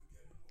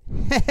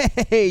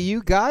Hey,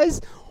 you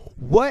guys,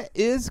 what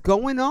is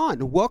going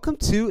on? Welcome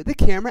to The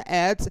Camera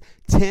Adds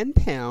 10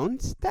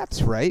 Pounds.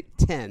 That's right,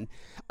 10.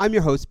 I'm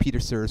your host, Peter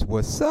Sears.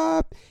 What's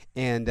up?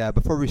 And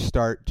before we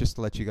start, just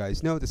to let you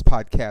guys know, this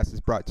podcast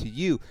is brought to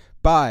you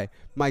by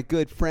my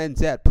good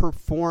friends at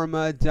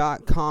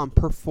Performa.com.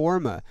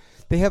 Performa.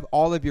 They have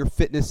all of your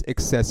fitness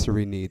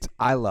accessory needs.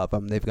 I love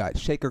them. They've got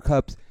shaker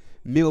cups,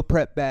 meal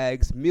prep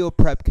bags, meal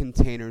prep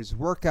containers,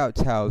 workout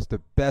towels, the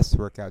best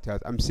workout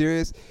towels. I'm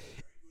serious.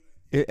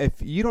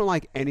 If you don't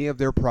like any of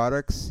their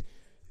products,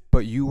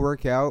 but you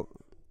work out,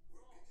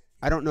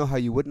 I don't know how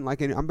you wouldn't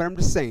like any. But I'm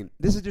just saying,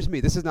 this is just me.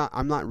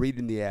 I'm not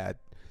reading the ad.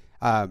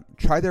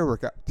 Try their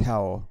workout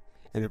towel,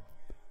 and if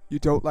you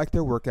don't like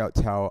their workout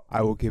towel,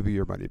 I will give you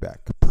your money back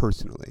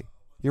personally.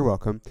 You're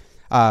welcome.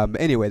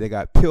 Anyway, they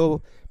got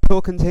pill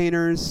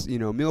containers,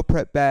 meal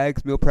prep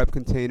bags, meal prep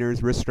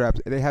containers, wrist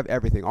straps. They have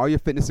everything, all your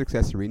fitness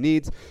accessory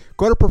needs.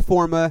 Go to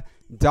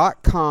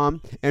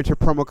Performa.com, enter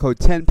promo code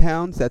 10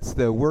 pounds. That's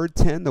the word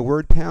 10, the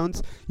word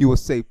pounds. You will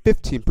save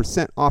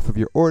 15% off of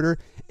your order.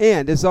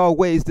 And as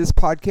always, this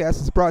podcast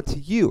is brought to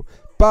you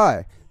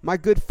by my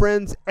good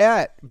friends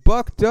at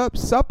Bucked Up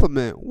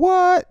Supplement.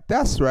 What?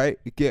 That's right.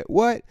 Get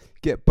what?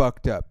 Get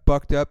Bucked Up.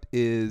 Bucked Up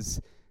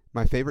is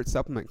my favorite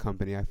supplement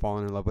company. I've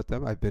fallen in love with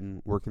them. I've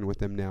been working with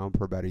them now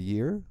for about a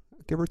year,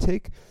 give or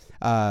take.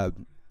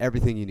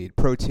 Everything you need.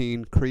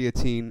 Protein,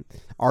 creatine,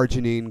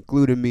 arginine,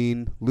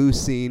 glutamine,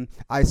 leucine,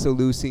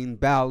 isoleucine,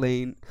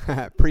 valine,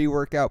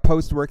 pre-workout,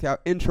 post-workout,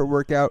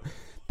 intra-workout.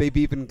 They've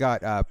even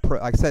got,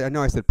 like I said, I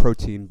know I said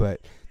protein, but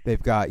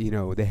they've got,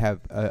 they have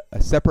a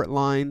separate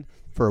line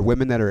for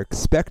women that are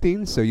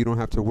expecting, so you don't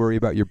have to worry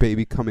about your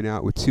baby coming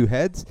out with two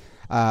heads.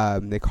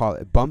 They call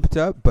it Bumped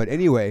Up. But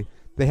anyway,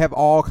 they have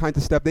all kinds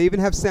of stuff. They even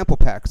have sample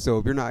packs. So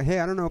if you're not, hey,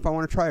 I don't know if I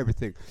want to try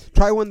everything,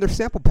 try one of their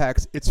sample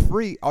packs. It's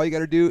free. All you got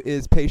to do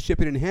is pay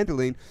shipping and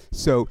handling.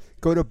 So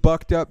go to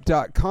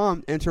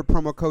buckedup.com, enter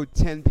promo code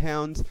 10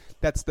 pounds.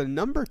 That's the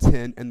number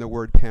 10 and the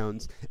word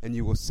pounds, and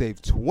you will save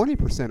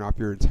 20% off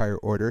your entire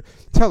order.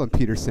 Tell them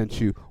Peter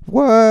sent you.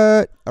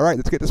 What? All right,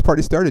 let's get this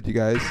party started, you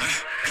guys.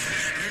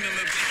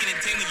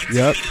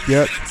 Yep.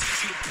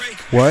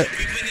 What?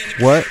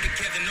 What?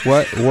 What?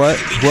 Yep.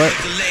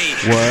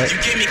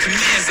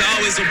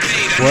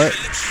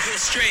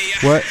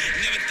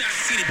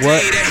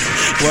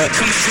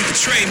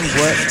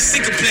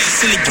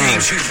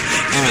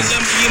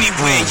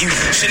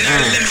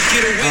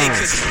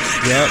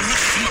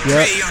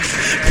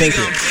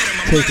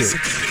 Take it.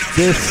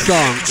 This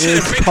song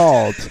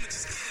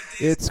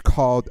is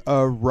called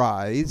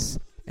Arise,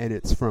 and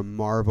it's from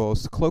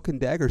Marvel's Cloak and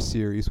Dagger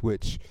series,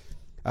 which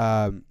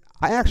I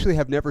actually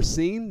have never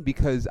seen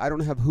because I don't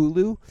have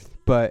Hulu,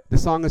 but the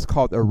song is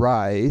called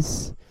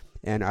Arise,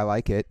 and I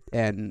like it,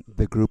 and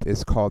the group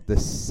is called The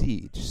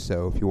Siege.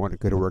 So if you want a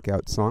good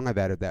workout song, I've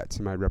added that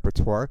to my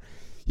repertoire.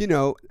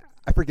 I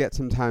forget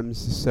sometimes,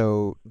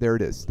 so there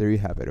it is. There you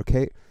have it,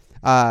 okay?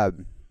 I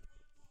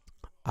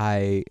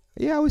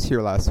was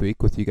here last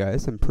week with you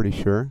guys, I'm pretty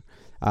sure.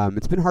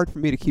 It's been hard for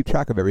me to keep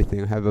track of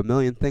everything. I have a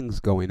million things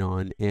going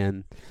on,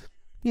 and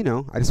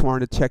I just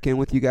wanted to check in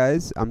with you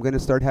guys. I'm going to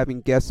start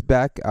having guests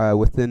back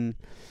within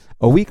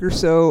a week or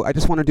so. I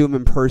just want to do them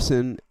in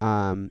person,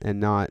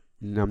 and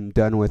I'm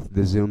done with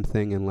the Zoom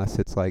thing unless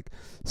it's like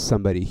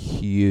somebody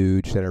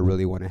huge that I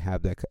really want to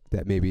have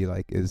that maybe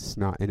like is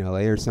not in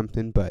LA or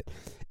something. But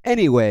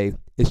anyway,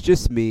 it's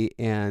just me,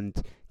 and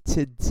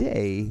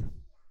today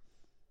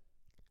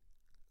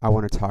I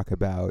want to talk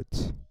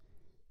about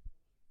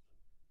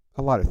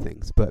a lot of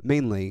things, but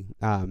mainly,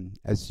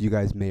 as you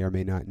guys may or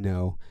may not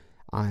know,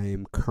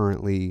 I'm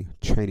currently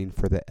training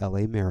for the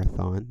LA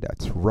Marathon.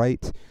 That's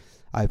right.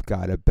 I've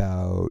got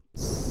about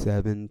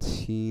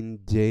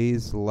 17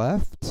 days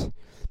left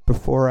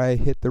before I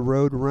hit the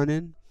road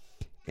running.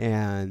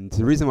 And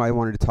the reason why I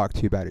wanted to talk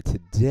to you about it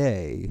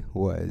today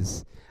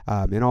was,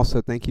 and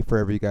also thank you for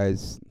every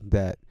guys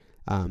that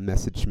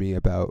messaged me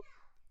about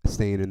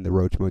staying in the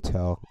Roach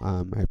Motel.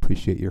 I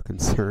appreciate your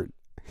concern.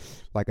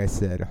 Like I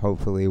said,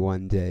 hopefully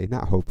one day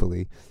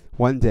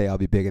I'll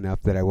be big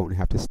enough that I won't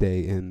have to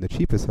stay in the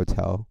cheapest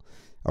hotel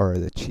or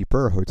the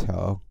cheaper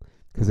hotel,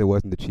 because it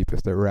wasn't the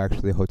cheapest. There were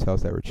actually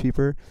hotels that were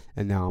cheaper,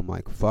 and now I'm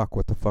like, fuck,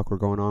 what the fuck were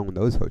going on with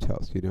those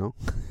hotels,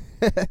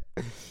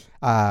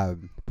 But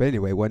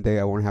anyway, one day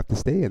I won't have to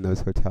stay in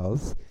those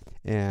hotels,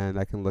 and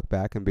I can look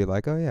back and be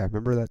like, oh yeah,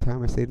 remember that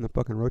time I stayed in the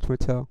fucking Roach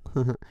Motel?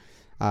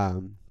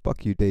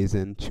 Fuck you, Days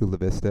in Chula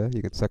Vista.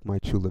 You can suck my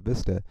Chula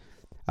Vista.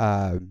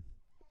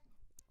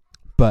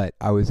 But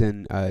I was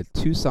in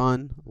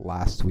Tucson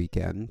last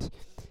weekend,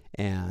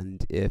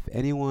 and if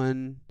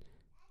anyone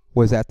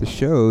was at the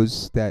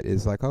shows that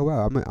is like, oh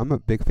wow, I'm a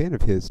big fan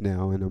of his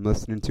now, and I'm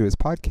listening to his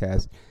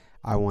podcast,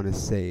 I want to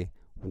say,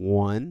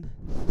 one,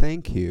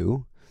 thank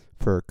you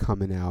for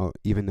coming out,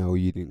 even though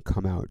you didn't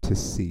come out to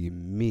see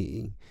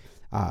me.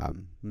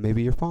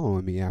 Maybe you're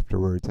following me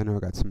afterwards. I know I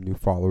got some new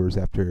followers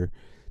after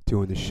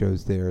doing the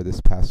shows there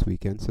this past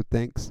weekend, so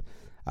thanks.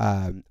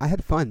 I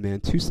had fun,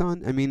 man.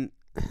 Tucson, I mean,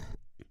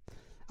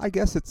 I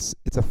guess it's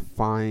a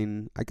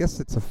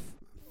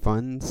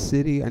fun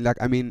city. And like,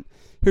 I mean,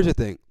 here's the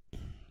thing.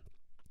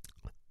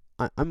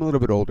 I'm a little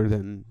bit older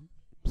than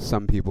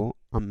some people.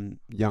 I'm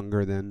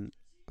younger than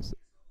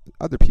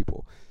other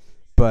people.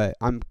 But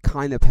I'm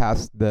kind of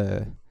past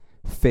the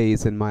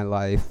phase in my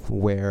life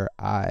where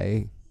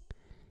I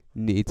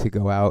need to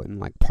go out and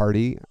like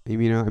party.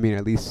 You know, I mean,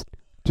 at least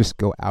just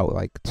go out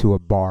like to a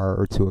bar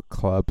or to a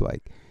club.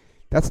 Like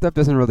that stuff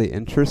doesn't really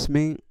interest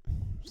me.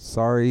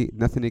 Sorry,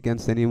 nothing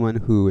against anyone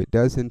who it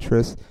does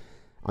interest.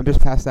 I'm just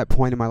past that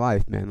point in my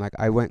life, man. Like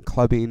I went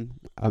clubbing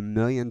a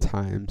million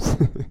times.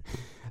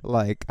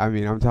 Like, I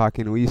mean, I'm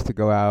talking, I used to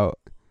go out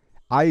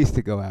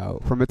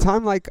from the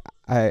time like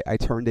I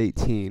turned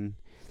 18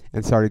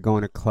 and started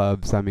going to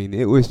clubs. I mean,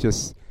 it was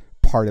just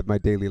part of my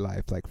daily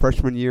life. Like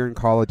freshman year in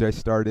college, I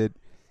started,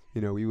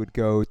 you know, we would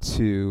go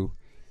to,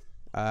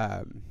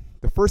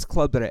 the first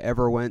club that I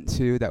ever went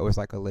to that was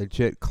like a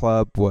legit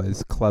club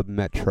was Club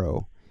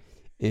Metro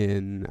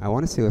in, I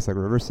want to say it was like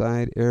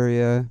Riverside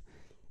area.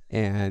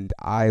 And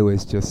I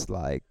was just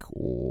like,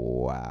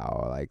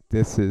 wow, like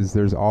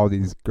there's all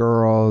these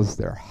girls,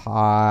 they're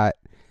hot,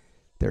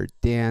 they're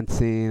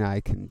dancing,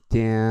 I can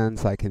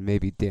dance, I can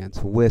maybe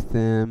dance with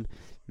them,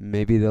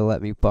 maybe they'll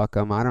let me fuck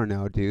them, I don't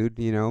know, dude,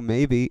 you know,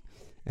 maybe.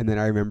 And then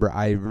I remember,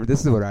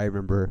 this is what I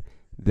remember,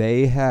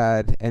 they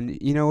had, and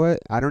you know what,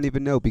 I don't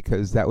even know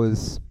because that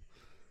was,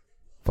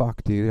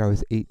 fuck, dude, I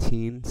was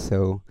 18,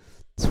 so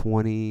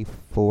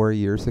 24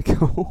 years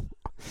ago.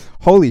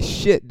 Holy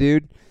shit,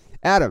 dude.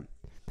 Adam,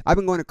 I've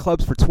been going to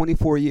clubs for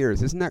 24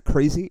 years. Isn't that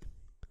crazy?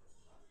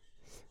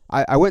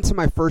 I went to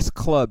my first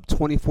club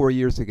 24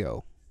 years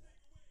ago.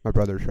 My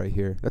brother's right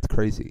here. That's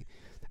crazy.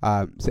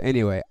 So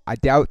anyway, I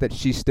doubt that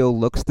she still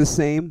looks the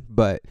same,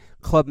 but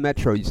Club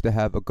Metro used to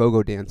have a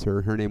go-go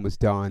dancer. Her name was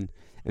Dawn.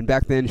 And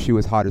back then, she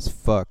was hot as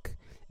fuck.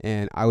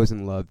 And I was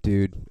in love,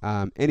 dude.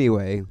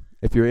 Anyway,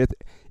 if you're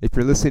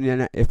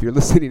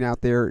listening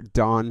out there,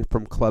 Dawn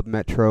from Club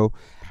Metro,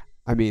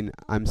 I mean,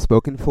 I'm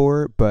spoken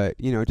for, but,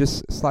 you know,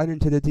 just slide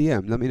into the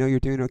DM. Let me know you're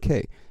doing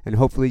okay. And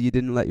hopefully you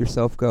didn't let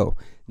yourself go.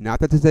 Not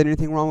that there's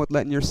anything wrong with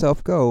letting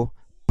yourself go,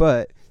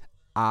 but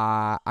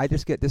I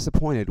just get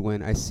disappointed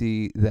when I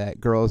see that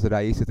girls that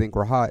I used to think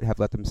were hot have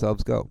let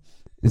themselves go.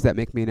 Does that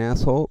make me an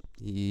asshole?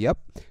 Yep.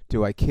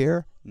 Do I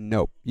care?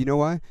 Nope. You know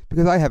why?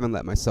 Because I haven't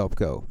let myself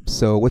go.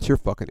 So what's your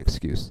fucking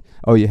excuse?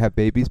 Oh, you have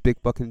babies?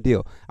 Big fucking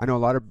deal. I know a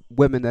lot of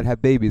women that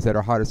have babies that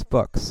are hot as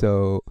fuck,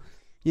 so...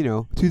 You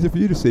know, it's easy for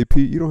you to say,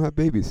 Pete, you don't have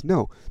babies.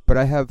 No, but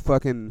I have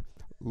fucking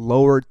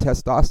lowered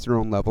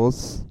testosterone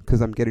levels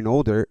because I'm getting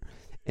older,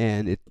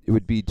 and it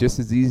would be just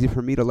as easy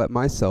for me to let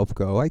myself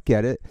go. I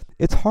get it.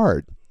 It's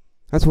hard.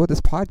 That's what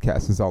this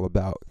podcast is all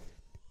about.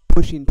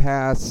 Pushing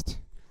past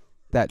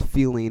that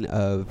feeling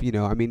of, you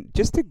know, I mean,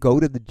 just to go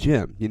to the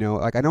gym, you know,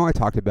 like I know I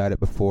talked about it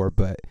before,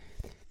 but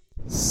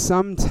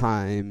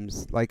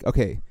sometimes, like,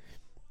 okay,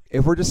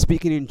 if we're just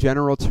speaking in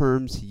general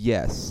terms,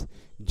 yes.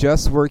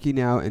 Just working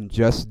out and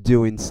just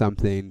doing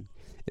something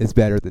is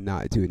better than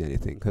not doing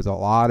anything because a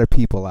lot of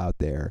people out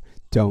there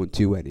don't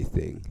do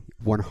anything.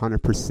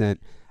 100%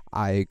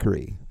 I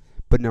agree.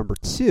 But number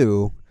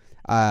two,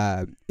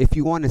 if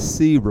you want to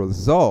see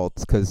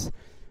results, because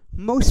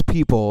most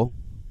people,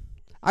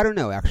 I don't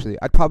know actually,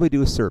 I'd probably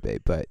do a survey,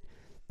 but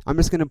I'm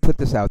just going to put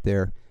this out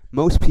there.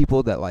 Most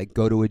people that like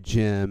go to a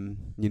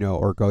gym, you know,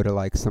 or go to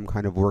like some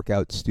kind of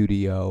workout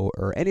studio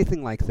or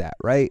anything like that,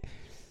 right?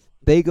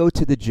 They go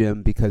to the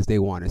gym because they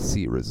want to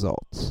see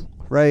results,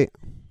 right?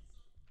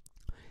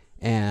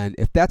 And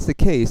if that's the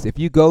case, if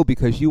you go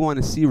because you want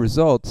to see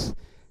results,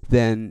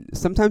 then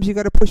sometimes you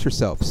got to push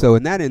yourself. So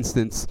in that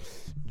instance,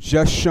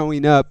 just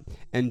showing up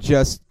and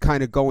just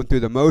kind of going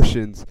through the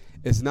motions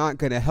is not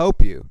going to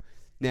help you.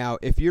 Now,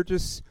 if you're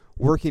just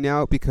working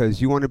out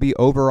because you want to be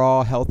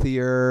overall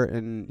healthier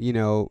and, you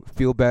know,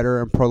 feel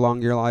better and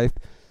prolong your life,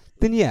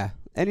 then yeah,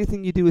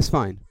 anything you do is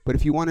fine. But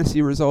if you want to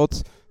see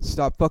results,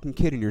 stop fucking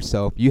kidding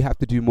yourself. You have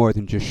to do more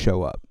than just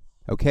show up.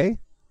 Okay?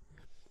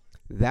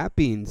 That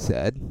being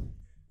said,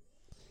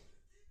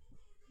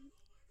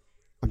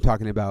 I'm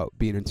talking about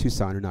being in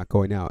Tucson or not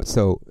going out.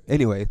 So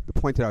anyway, the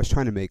point that I was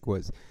trying to make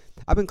was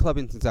I've been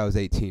clubbing since I was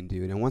 18,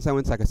 dude. And once I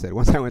went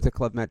to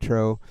Club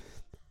Metro,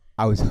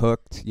 I was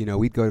hooked. You know,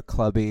 we'd go to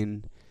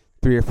clubbing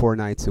 3 or 4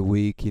 nights a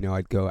week. You know,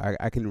 I'd go.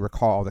 I can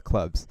recall all the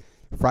clubs.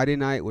 Friday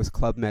night was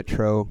Club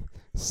Metro.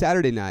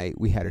 Saturday night,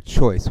 we had a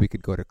choice. We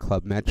could go to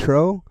Club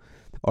Metro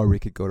or we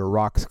could go to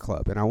Rocks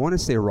Club. And I want to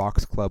say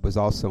Rocks Club was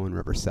also in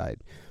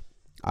Riverside.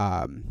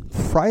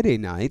 Friday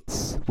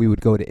nights, we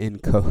would go to In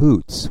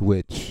Cahoots,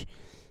 which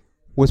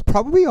was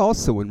probably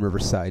also in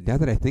Riverside, now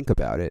that I think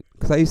about it,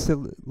 because I used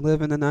to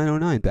live in the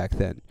 909 back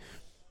then.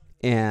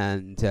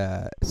 And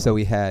so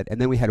we had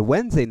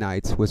Wednesday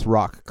nights was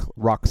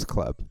Rocks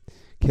Club.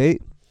 Okay?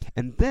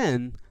 And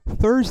then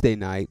Thursday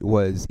night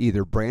was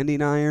either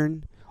Branding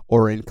Iron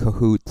or In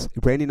Cahoots.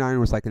 Branding Iron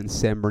was like in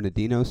San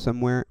Bernardino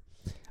somewhere.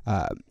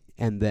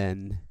 And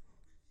then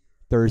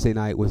Thursday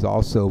night was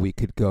also, we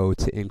could go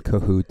to In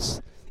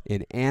Cahoots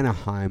in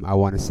Anaheim, I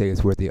want to say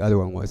is where the other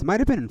one was. It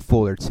might have been in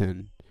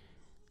Fullerton,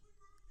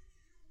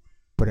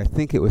 but I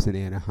think it was in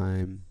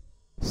Anaheim.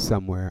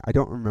 somewhere. I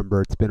don't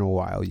remember. It's been a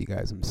while, you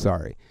guys. I'm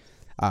sorry.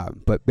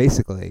 But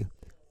basically,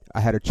 I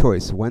had a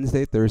choice: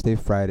 Wednesday, Thursday,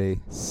 Friday,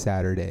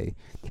 Saturday,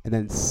 and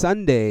then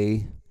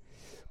Sunday.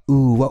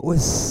 Ooh, what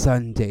was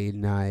Sunday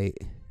night?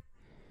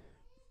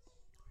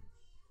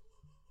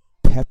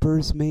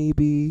 Peppers,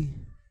 maybe?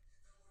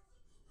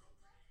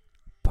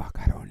 Fuck,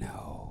 I don't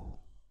know.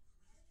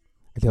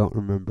 I don't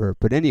remember.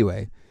 But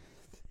anyway,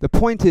 the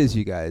point is,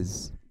 you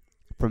guys,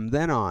 from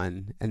then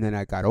on, and then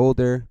I got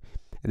older,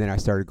 and then I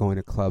started going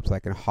to clubs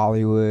like in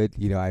Hollywood.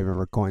 You know, I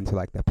remember going to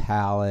like the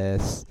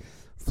Palace,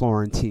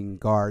 Florentine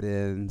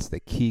Gardens, the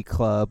Key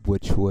Club,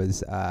 which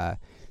was,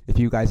 if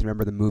you guys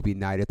remember the movie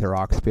Night at the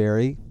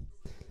Roxbury,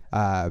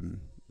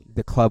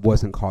 the club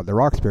wasn't called the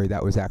Roxbury.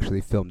 That was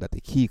actually filmed at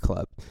the Key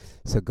Club.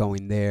 So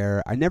going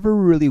there, I never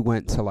really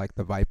went to like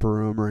the Viper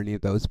Room or any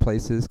of those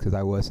places because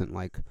I wasn't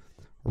like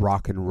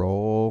rock and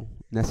roll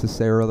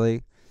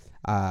necessarily.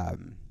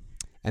 And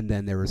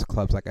then there was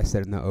clubs, like I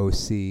said, in the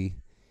OC.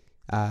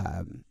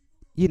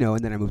 You know,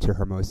 and then I moved to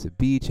Hermosa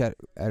Beach at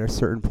a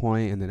certain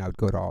point, and then I would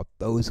go to all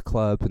those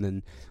clubs, and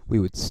then we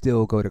would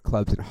still go to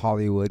clubs in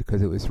Hollywood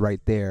because it was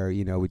right there.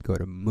 You know, we'd go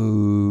to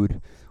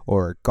Mood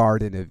or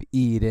Garden of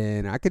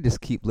Eden. I could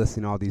just keep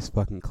listing all these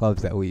fucking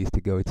clubs that we used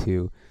to go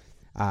to.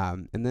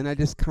 And then I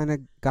just kind of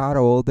got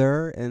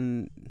older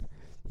and,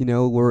 you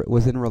know,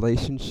 was in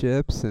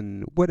relationships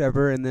and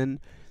whatever, and then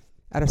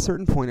at a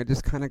certain point I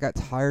just kind of got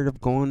tired of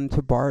going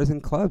to bars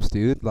and clubs,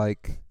 dude.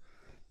 Like,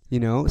 you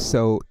know,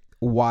 so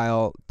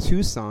while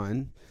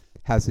Tucson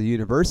has a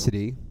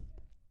university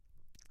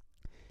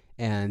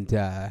and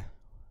the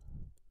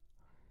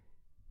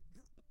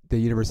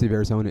University of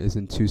Arizona is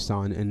in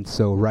Tucson, and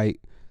so right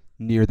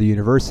near the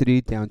university,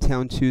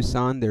 downtown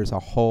Tucson, there's a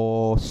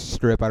whole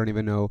strip. I don't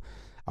even know.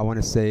 I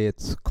want to say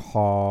it's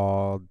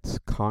called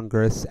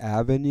Congress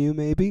Avenue,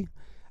 maybe.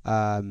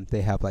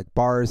 They have like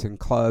bars and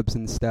clubs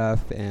and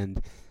stuff,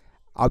 and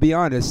I'll be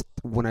honest,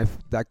 when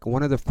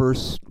one of the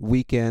first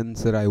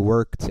weekends that I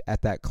worked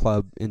at that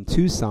club in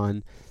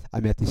Tucson, I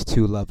met these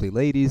two lovely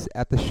ladies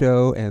at the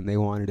show, and they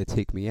wanted to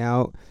take me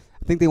out.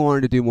 I think they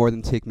wanted to do more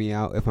than take me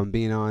out, if I'm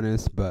being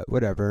honest, but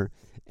whatever.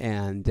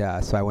 And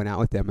so I went out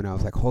with them, and I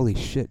was like, holy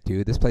shit,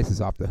 dude, this place is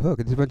off the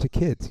hook. It's a bunch of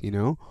kids, you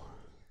know?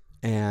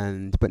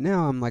 But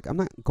now I'm like, I'm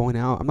not going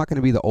out. I'm not going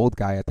to be the old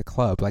guy at the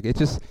club. Like, it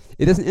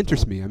doesn't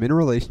interest me. I'm in a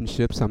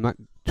relationship, so I'm not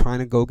trying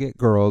to go get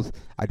girls.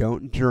 I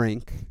don't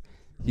drink.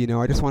 You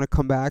know, I just want to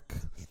come back,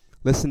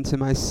 listen to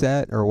my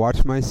set or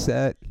watch my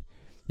set,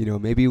 you know,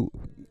 maybe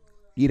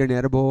eat an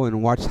edible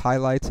and watch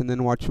highlights and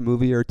then watch a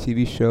movie or a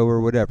TV show or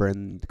whatever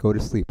and go to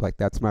sleep. Like,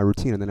 that's my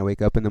routine. And then I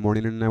wake up in the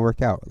morning and I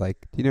work out. Like,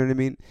 you know what I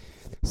mean?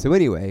 So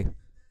anyway,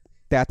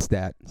 that's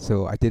that.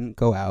 So I didn't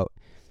go out.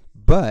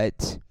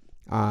 But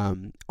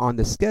on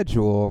the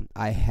schedule,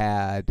 I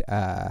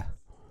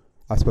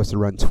was supposed to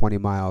run 20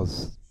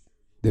 miles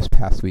this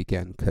past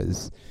weekend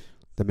because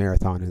the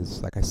marathon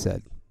is, like I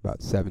said,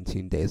 about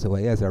 17 days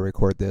away as I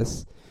record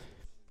this.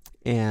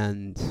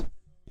 And,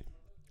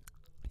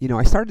 you know,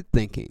 I started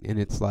thinking, and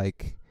it's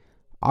like,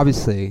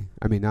 obviously,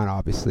 I mean, not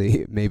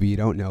obviously, maybe you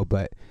don't know,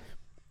 but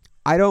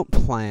I don't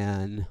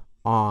plan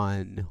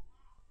on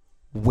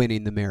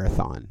winning the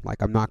marathon.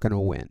 Like, I'm not going to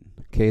win,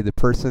 okay? The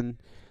person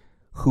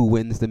who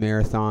wins the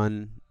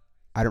marathon,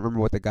 I don't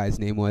remember what the guy's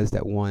name was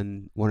that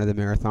won one of the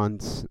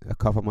marathons a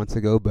couple months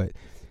ago, but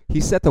he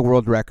set the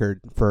world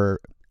record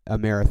for a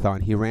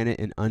marathon. He ran it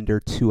in under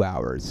 2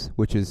 hours,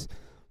 which is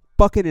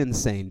fucking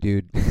insane,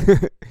 dude.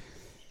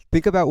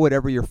 Think about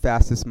whatever your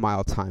fastest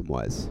mile time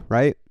was,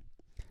 right?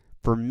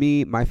 For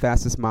me, my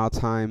fastest mile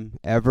time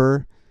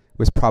ever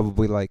was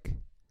probably like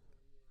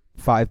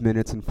 5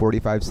 minutes and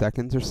 45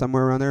 seconds or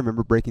somewhere around there. I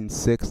remember breaking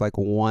 6 like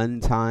one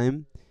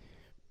time.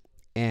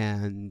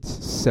 And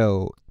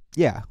so,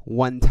 yeah,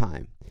 one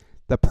time.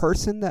 The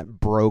person that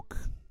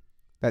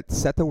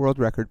set the world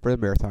record for the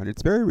marathon,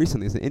 it's very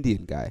recently, is an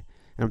Indian guy.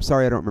 And I'm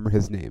sorry I don't remember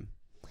his name.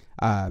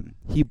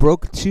 He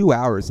broke 2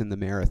 hours in the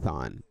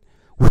marathon,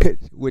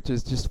 which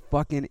is just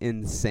fucking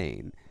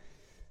insane.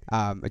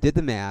 I did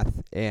the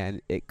math,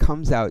 and it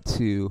comes out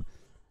to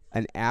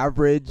an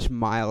average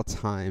mile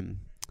time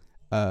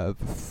of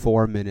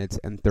 4 minutes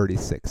and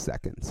 36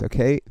 seconds,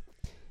 okay?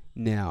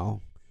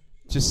 Now,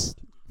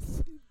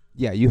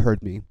 yeah, you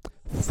heard me.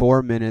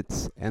 4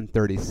 minutes and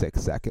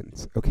 36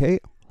 seconds, okay?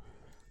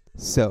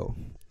 So,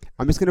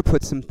 I'm just going to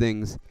put some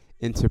things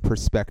into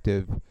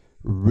perspective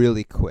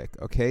really quick,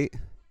 okay?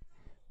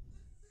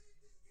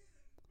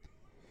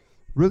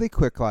 Really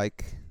quick,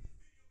 like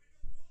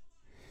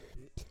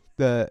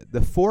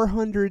the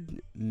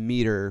 400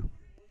 meter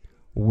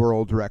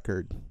world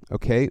record,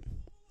 okay?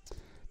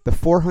 The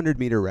 400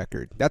 meter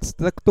record. That's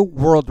the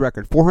world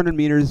record. 400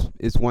 meters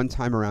is one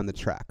time around the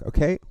track,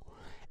 okay?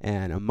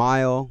 And a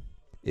mile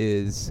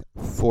is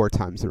 4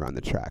 times around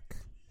the track.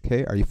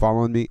 Okay, are you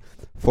following me?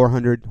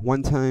 400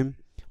 one time,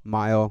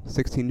 mile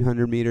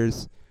 1600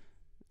 meters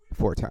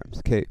 4 times.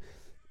 Okay,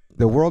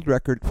 the world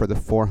record for the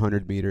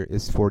 400 meter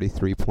is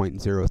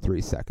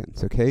 43.03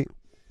 seconds. Okay,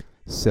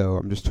 so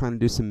I'm just trying to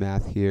do some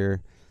math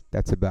here.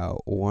 That's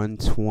about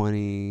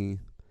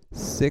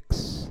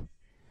 126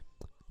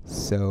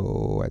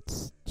 So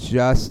it's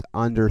just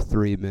under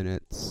 3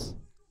 minutes,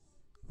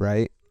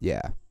 right?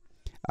 Yeah.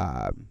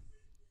 Um,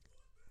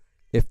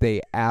 if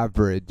they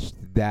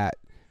averaged that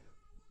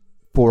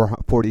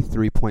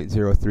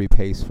 43.03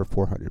 pace for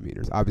 400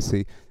 meters.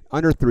 Obviously,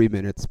 under 3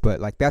 minutes, but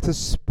like that's a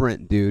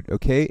sprint, dude,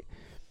 okay?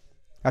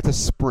 That's a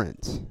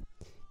sprint.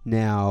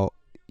 Now,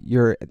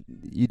 you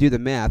do the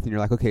math and you're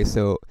like, okay,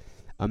 so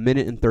a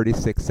minute and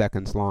 36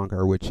 seconds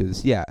longer, which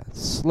is, yeah,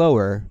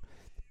 slower,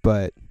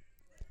 but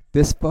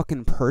this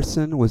fucking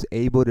person was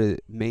able to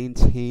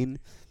maintain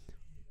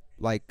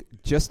like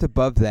just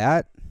above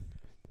that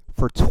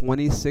for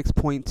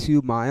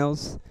 26.2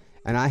 miles,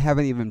 and I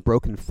haven't even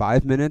broken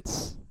 5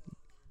 minutes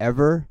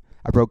ever.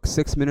 I broke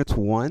 6 minutes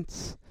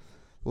once.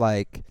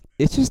 Like,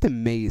 it's just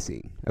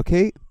amazing,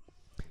 okay?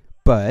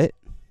 But,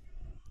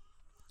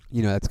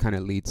 that's kind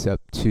of leads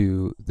up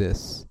to the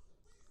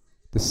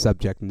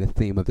subject and the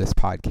theme of this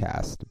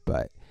podcast.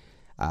 But,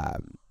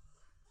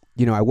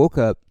 I woke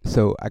up,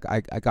 so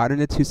I got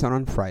into Tucson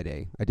on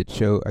Friday. I had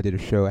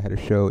a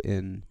show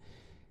in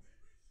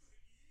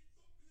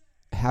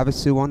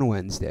Havasu on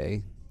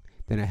Wednesday.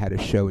 Then I had a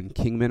show in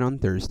Kingman on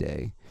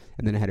Thursday.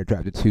 And then I had to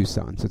drive to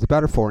Tucson. So it's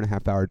about a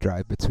 4.5 hour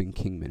drive between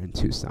Kingman and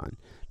Tucson.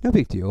 No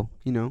big deal.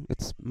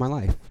 It's my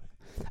life.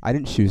 I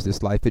didn't choose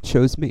this life. It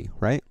chose me,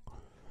 right?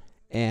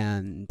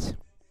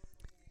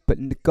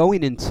 But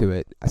going into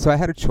it, so I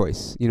had a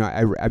choice.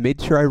 I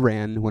made sure I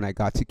ran when I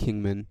got to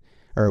Kingman,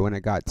 or when I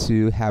got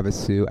to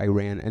Havasu, I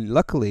ran. And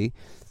luckily,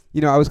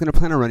 I was going to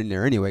plan on running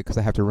there anyway, because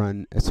I have to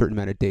run a certain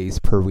amount of days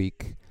per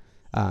week.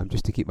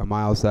 Just to keep my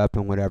miles up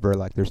and whatever.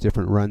 Like, there's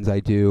different runs I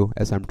do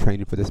as I'm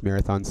training for this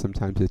marathon.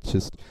 Sometimes it's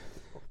just,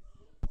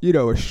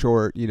 a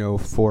short,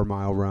 4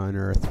 mile run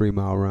or a 3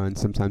 mile run.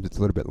 Sometimes it's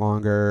a little bit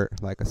longer,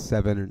 like a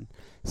 7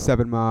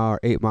 mile or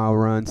 8 mile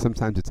run.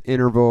 Sometimes it's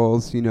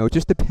intervals, it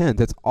just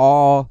depends. It's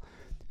all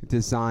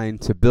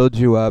designed to build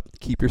you up,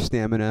 keep your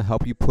stamina,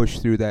 help you push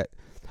through that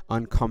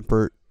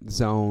uncomfort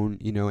zone,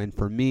 and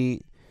for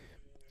me,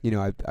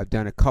 I've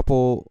done a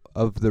couple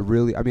of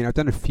I've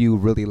done a few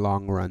really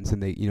long runs,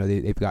 and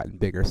they've gotten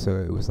bigger. So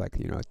it was like,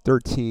 a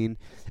 13,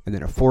 and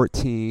then a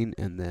 14,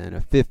 and then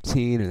a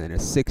 15, and then a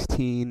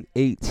 16,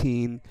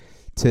 18,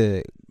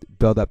 to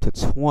build up to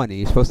 20.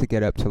 You're supposed to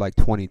get up to like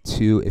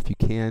 22 if you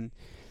can.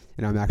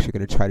 And I'm actually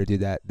going to try to do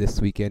that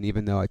this weekend,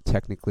 even though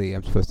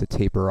I'm supposed to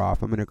taper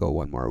off. I'm going to go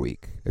one more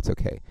week. It's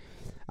okay.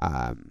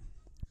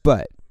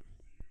 But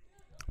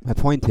my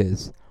point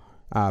is,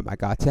 I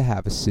got to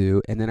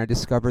Havasu, and then I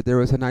discovered there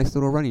was a nice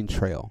little running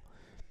trail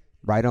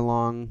right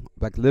along,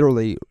 like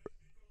literally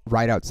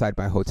right outside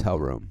my hotel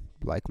room.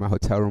 Like, my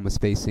hotel room was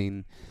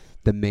facing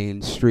the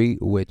main street,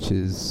 which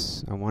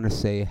is, I want to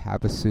say,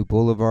 Havasu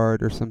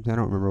Boulevard or something. I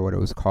don't remember what it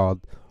was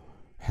called,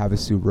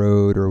 Havasu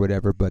Road or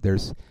whatever, but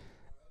there's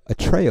a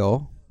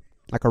trail,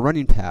 like a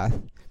running path,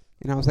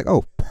 and I was like,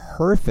 oh,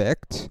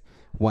 perfect.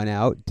 Went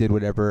out, did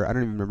whatever. I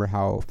don't even remember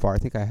how far. I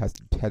think I had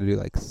to do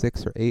like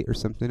 6 or 8 or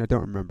something. I don't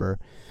remember.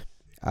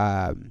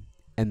 And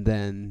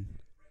then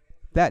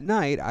that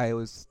night, I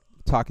was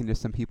talking to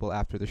some people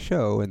after the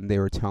show, and they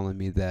were telling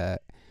me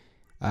that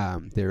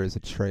there is a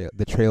trail.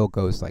 The trail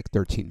goes like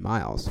 13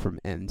 miles from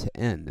end to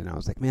end, and I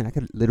was like, man, I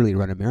could literally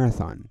run a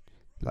marathon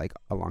like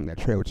along that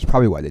trail, which is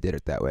probably why they did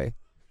it that way.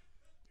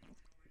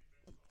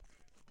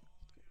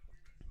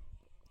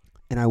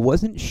 And I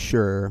wasn't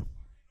sure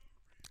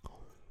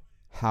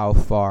how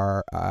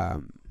far. I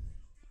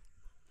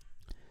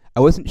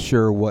wasn't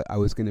sure what I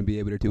was going to be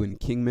able to do in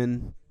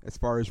Kingman as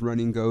far as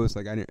running goes.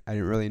 Like, I didn't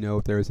really know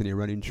if there was any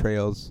running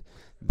trails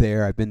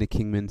there. I've been to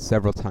Kingman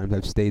several times.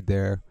 I've stayed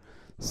there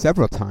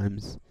several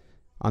times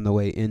on the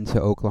way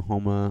into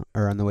Oklahoma,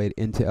 or on the way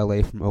into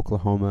LA from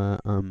Oklahoma.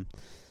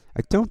 I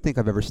don't think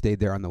I've ever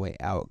stayed there on the way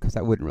out, because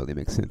that wouldn't really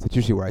make sense. It's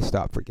usually where I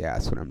stop for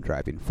gas when I'm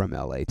driving from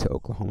LA to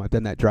Oklahoma. I've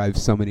done that drive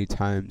so many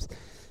times.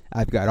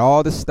 I've got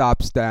all the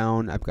stops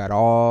down. I've got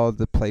all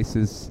the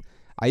places.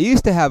 I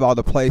used to have all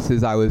the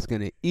places I was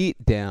going to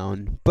eat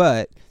down,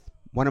 but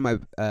one of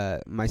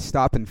my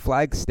stop in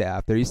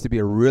Flagstaff, there used to be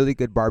a really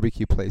good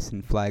barbecue place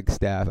in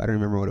Flagstaff. I don't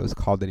remember what it was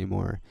called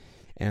anymore,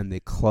 and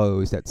they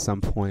closed at some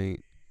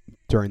point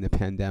during the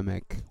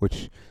pandemic,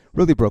 which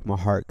really broke my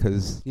heart,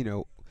 because,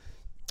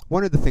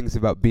 one of the things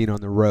about being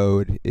on the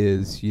road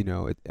is,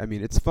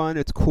 it's fun,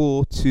 it's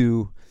cool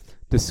to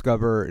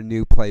discover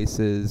new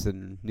places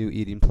and new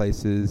eating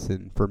places,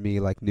 and for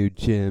me, like, new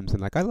gyms, and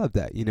like, I love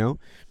that,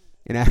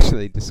 and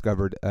actually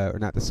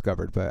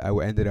but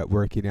I ended up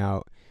working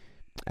out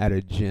at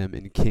a gym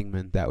in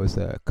Kingman that was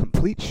a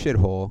complete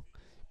shithole,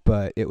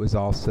 but it was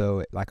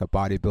also like a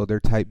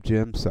bodybuilder type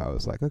gym, so I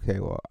was like,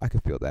 okay, well, I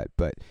could feel that.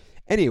 But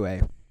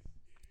anyway,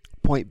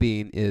 point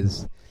being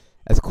is,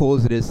 as cool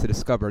as it is to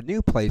discover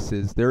new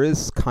places, there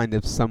is kind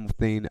of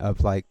something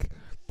of like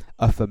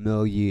a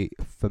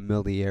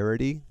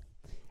familiarity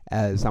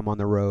as I'm on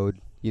the road,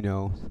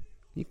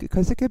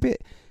 because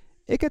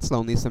it gets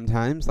lonely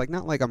sometimes. Like,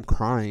 not like I'm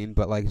crying,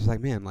 but like, it's like,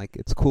 man, like,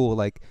 it's cool.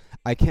 Like,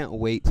 I can't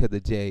wait to the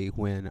day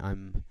when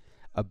I'm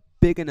a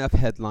big enough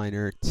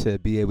headliner to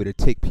be able to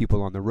take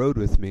people on the road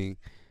with me,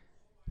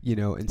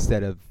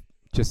 instead of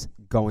just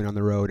going on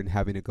the road and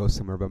having to go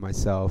somewhere by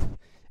myself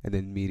and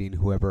then meeting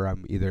whoever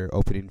I'm either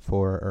opening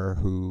for or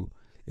who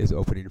is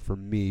opening for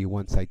me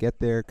once I get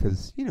there.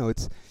 Because,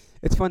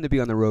 it's fun to be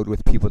on the road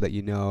with people that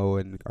you know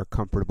and are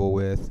comfortable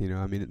with.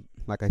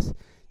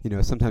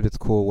 Sometimes it's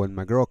cool when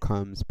my girl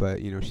comes, but,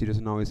 she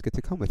doesn't always get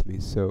to come with me.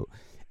 So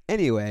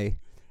anyway,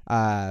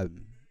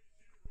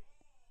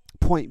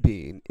 point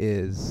being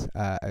is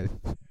I'm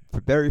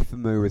very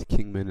familiar with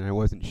Kingman, and I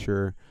wasn't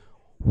sure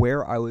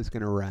where I was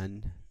going to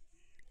run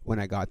when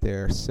I got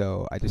there.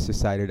 So I just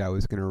decided I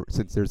was going to,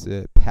 since there's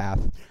a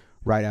path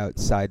right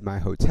outside my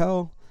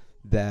hotel,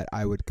 that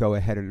I would go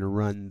ahead and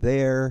run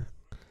there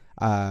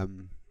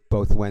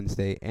both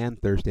Wednesday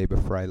and Thursday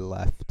before I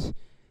left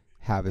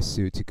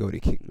Havasu to go to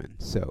Kingman.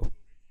 So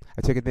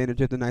I took advantage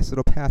of the nice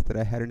little path that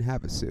I had in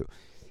Havasu.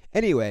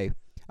 Anyway,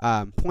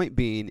 point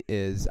being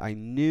is I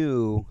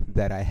knew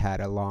that I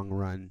had a long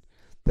run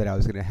that I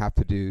was going to have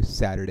to do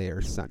Saturday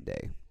or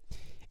Sunday.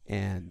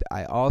 And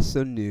I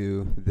also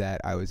knew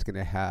that I was going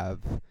to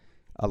have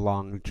a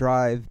long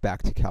drive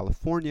back to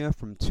California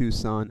from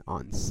Tucson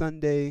on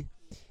Sunday.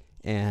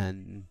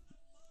 And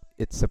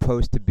it's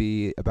supposed to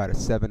be about a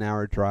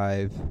 7-hour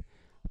drive,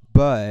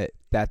 but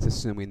that's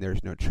assuming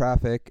there's no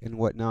traffic and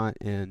whatnot.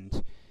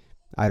 And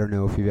I don't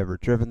know if you've ever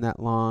driven that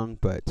long,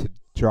 but to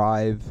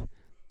drive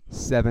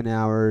 7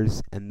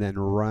 hours and then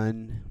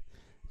run,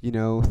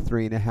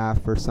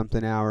 3.5 or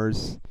something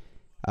hours,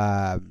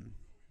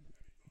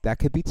 that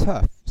could be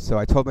tough. So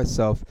I told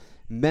myself,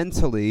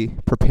 mentally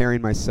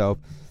preparing myself,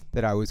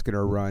 that I was going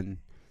to run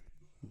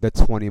the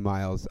 20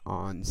 miles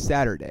on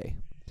Saturday,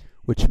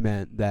 which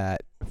meant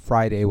that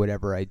Friday,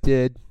 whatever I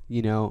did,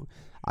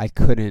 I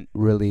couldn't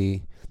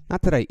really,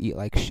 not that I eat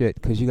like shit,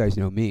 because you guys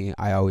know me,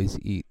 I always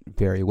eat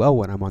very well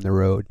when I'm on the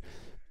road,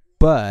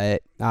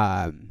 but,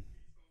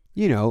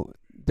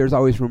 there's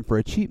always room for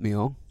a cheat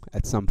meal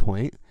at some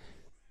point.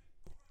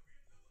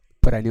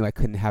 But I knew I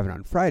couldn't have it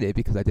on Friday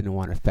because I didn't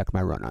want to affect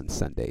my run on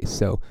Sunday.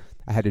 So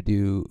I had to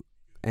do,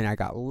 and I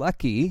got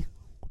lucky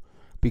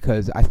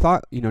because I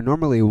thought,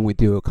 normally when we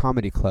do a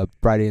comedy club,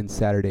 Friday and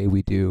Saturday,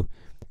 we do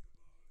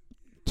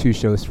 2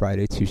 shows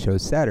Friday, 2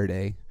 shows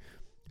Saturday.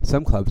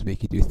 Some clubs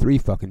make you do 3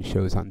 fucking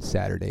shows on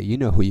Saturday. You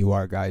know who you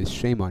are, guys.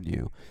 Shame on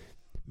you.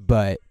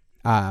 But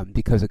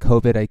because of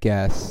COVID, I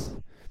guess,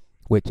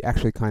 which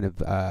actually kind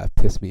of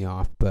pissed me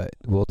off, but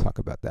we'll talk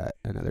about that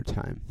another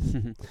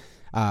time.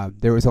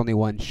 There was only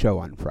 1 show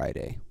on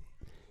Friday.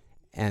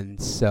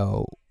 And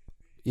so,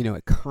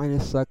 it kind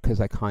of sucked because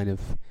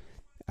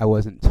I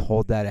wasn't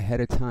told that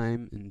ahead of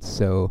time. And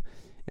so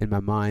in my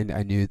mind,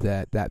 I knew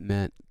that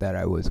meant that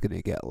I was going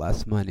to get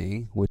less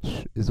money,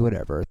 which is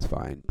whatever, it's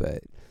fine.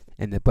 But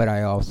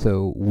I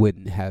also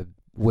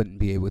wouldn't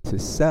be able to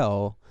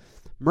sell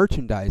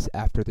merchandise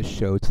after the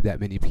show to that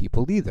many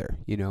people either.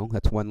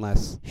 That's one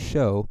less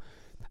show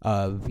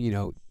of,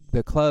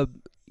 the club,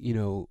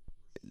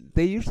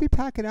 they usually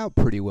pack it out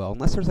pretty well,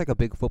 unless there's like a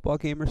big football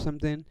game or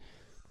something,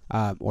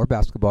 or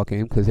basketball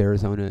game, because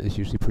Arizona is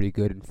usually pretty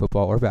good in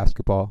football or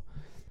basketball.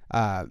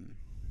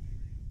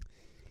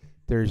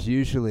 There's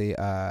usually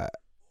a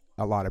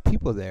lot of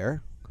people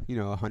there,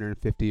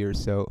 150 or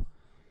so,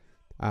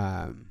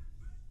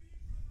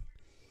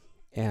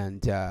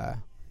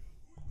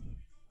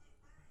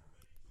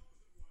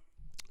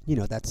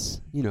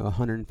 that's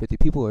 150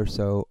 people or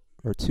so,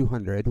 or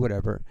 200,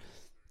 whatever.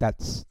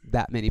 That's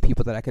that many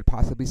people that I could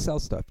possibly sell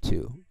stuff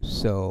to.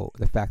 So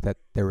the fact that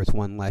there was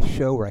 1 less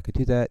show where I could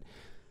do that,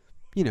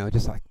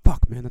 just like,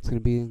 fuck, man, that's going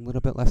to be a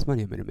little bit less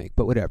money I'm going to make.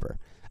 But whatever.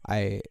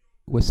 I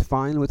was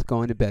fine with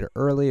going to bed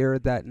earlier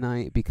that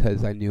night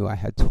because I knew I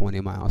had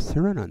 20 miles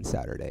to run on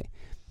Saturday.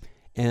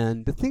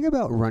 And the thing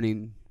about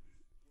running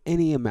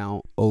any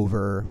amount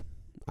over,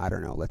 I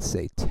don't know, let's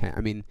say 10.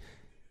 I mean,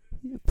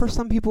 for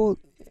some people,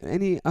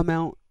 any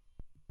amount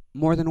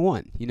more than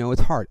 1.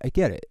 It's hard. I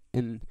get it.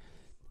 And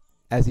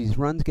as these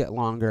runs get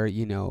longer,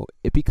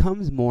 it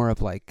becomes more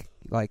of like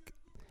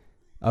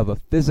of a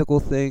physical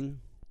thing.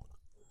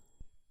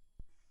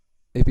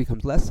 It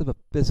becomes less of a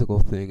physical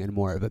thing and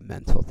more of a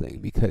mental thing,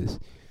 because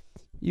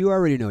you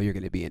already know you're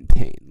going to be in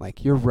pain.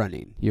 Like, you're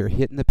running, you're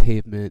hitting the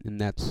pavement, and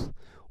that's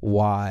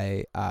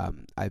why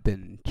I've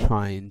been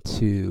trying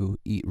to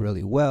eat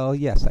really well.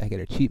 Yes, I get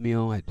a cheat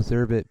meal, I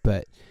deserve it,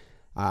 but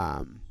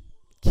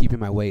keeping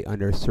my weight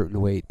under a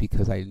certain weight,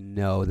 because I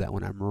know that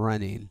when I'm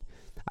running,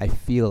 I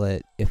feel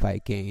it if I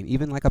gain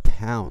even like a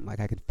pound. Like,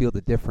 I can feel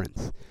the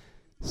difference.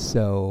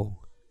 So,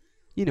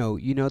 you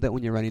know that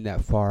when you're running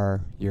that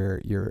far,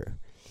 your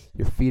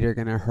feet are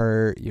gonna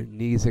hurt, your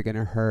knees are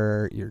gonna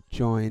hurt, your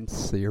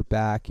joints, so your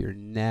back, your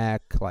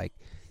neck. Like,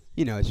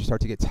 as you start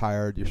to get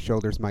tired, your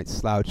shoulders might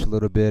slouch a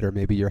little bit, or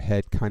maybe your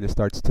head kind of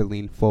starts to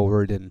lean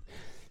forward. And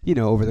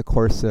over the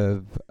course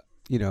of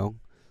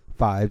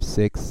 5,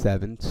 6,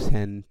 7,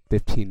 10,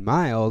 15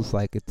 miles,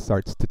 like, it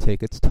starts to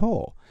take its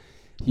toll.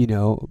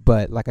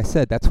 But like I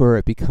said, that's where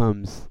it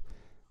becomes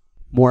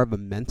more of a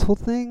mental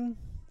thing,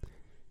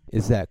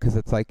 is that because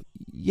it's like,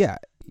 yeah,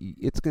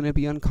 it's going to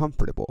be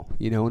uncomfortable,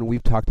 and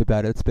we've talked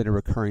about it. It's been a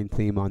recurring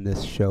theme on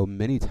this show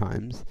many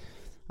times.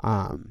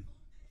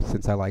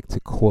 since I like to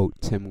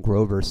quote Tim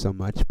Grover so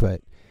much,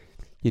 but,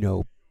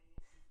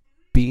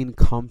 being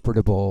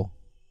comfortable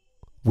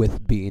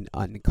with being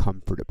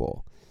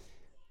uncomfortable.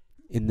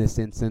 In this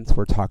instance,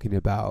 we're talking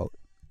about,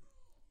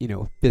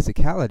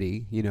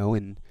 physicality,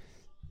 and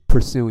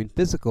pursuing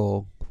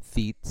physical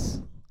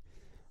feats.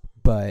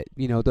 But,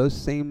 those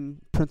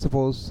same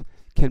principles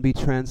can be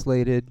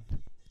translated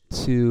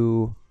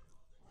to,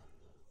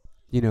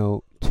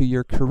 to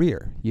your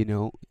career.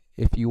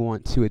 If you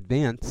want to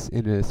advance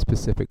in a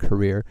specific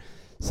career,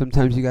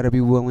 sometimes you got to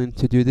be willing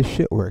to do the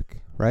shit work,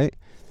 right?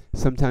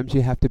 Sometimes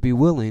you have to be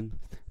willing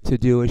to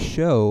do a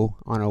show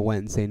on a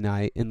Wednesday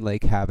night in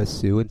Lake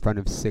Havasu in front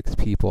of 6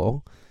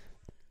 people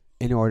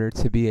in order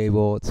to be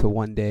able to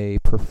one day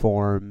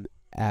perform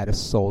at a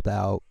sold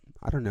out,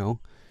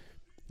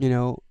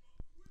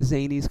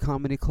 Zany's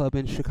Comedy Club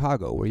in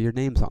Chicago, where your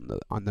name's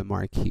on the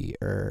marquee,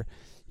 or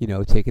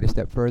take it a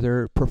step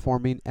further,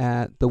 performing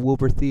at the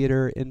Wilbur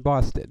Theater in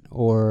Boston,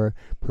 or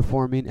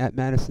performing at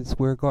Madison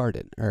Square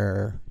Garden,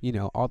 or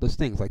all those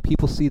things. Like,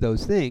 people see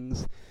those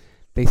things,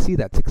 they see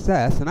that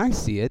success, and I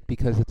see it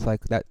because it's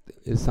like that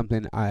is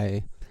something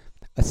I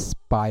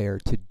aspire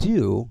to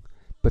do,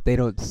 but they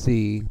don't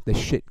see the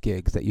shit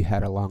gigs that you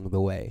had along the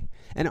way.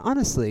 And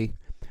honestly,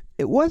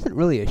 it wasn't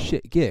really a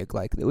shit gig.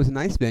 Like, it was a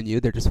nice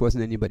venue, there just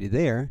wasn't anybody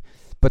there,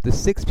 but the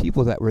 6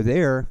 people that were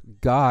there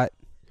got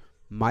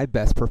my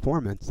best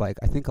performance. Like,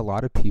 I think a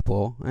lot of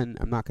people, and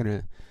I'm not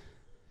gonna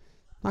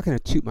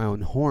toot my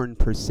own horn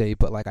per se,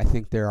 but like, I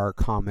think there are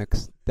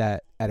comics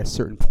that at a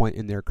certain point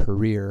in their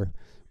career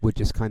would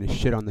just kind of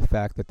shit on the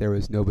fact that there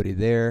was nobody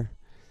there.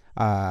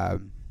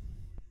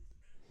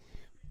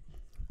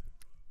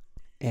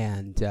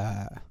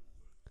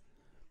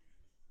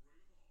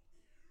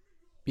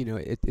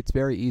 It's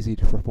very easy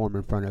to perform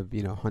in front of,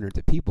 hundreds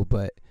of people,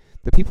 but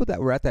the people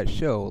that were at that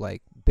show,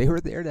 like, they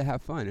were there to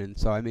have fun, and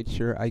so I made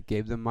sure I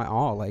gave them my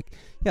all. Like,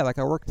 yeah, like,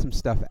 I worked some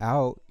stuff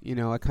out,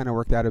 I kind of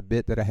worked out a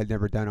bit that I had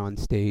never done on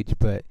stage,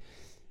 but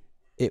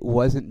it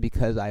wasn't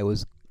because I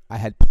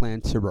had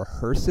planned to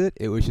rehearse it.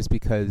 It was just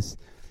because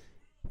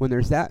when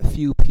there's that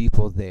few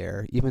people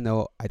there, even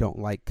though I don't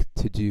like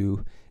to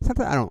do, it's not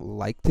that I don't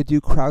like to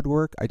do crowd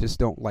work, I just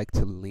don't like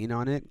to lean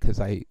on it because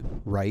I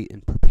write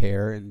and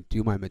prepare and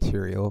do my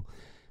material.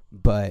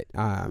 But,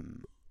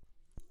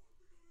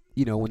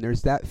 when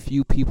there's that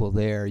few people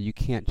there, you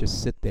can't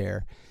just sit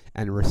there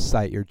and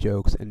recite your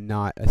jokes and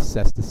not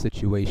assess the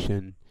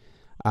situation,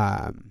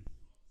 and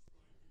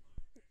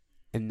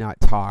not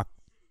talk,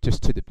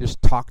 just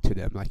talk to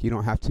them. Like, you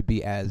don't have to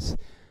be as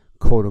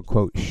quote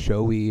unquote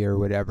showy or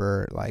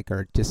whatever, like,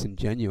 or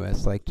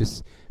disingenuous. Like,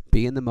 just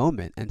be in the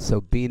moment. And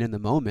so being in the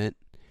moment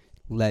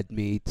led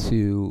me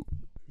to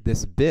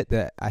this bit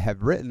that I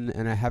have written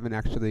and I haven't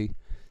actually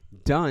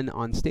done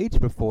on stage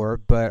before,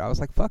 but I was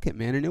like, fuck it,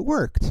 man, and it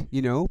worked,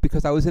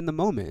 because I was in the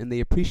moment, and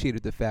they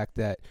appreciated the fact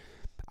that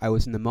I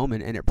was in the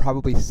moment. And it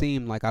probably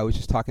seemed like I was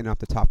just talking off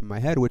the top of my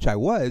head, which I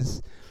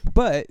was,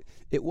 but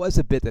it was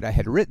a bit that I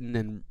had written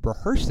and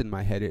rehearsed in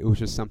my head. It was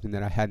just something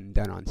that I hadn't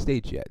done on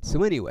stage yet.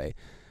 So anyway,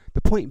 the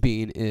point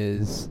being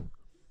is,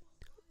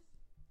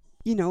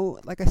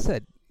 like I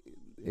said,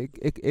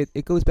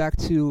 it goes back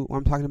to what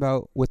I'm talking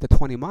about with the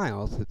 20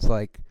 miles. It's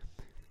like,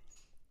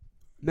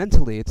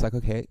 mentally, it's like,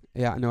 okay,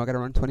 yeah, I know I got to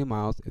run 20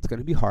 miles. It's going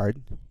to be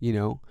hard,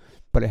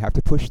 but I have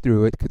to push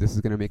through it because this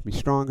is going to make me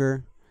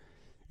stronger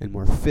and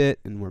more fit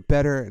and more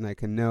better. And I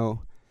can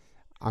know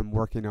I'm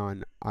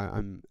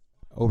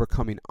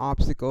overcoming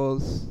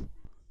obstacles.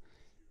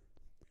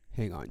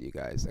 Hang on, you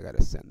guys. I got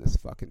to send this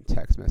fucking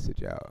text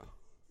message out.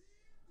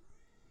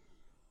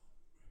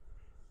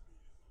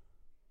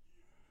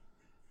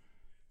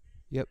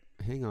 Yep,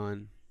 hang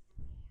on.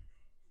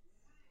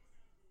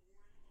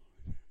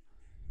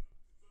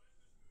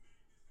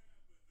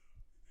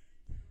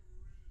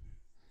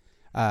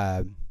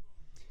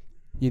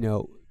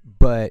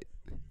 But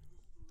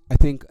I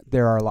think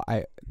there are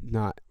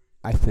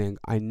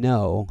I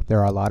know there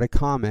are a lot of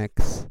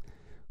comics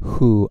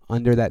who,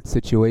 under that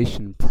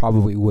situation,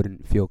 probably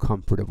wouldn't feel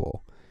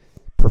comfortable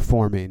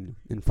performing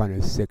in front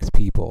of 6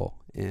 people,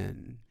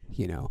 and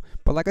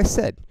but like I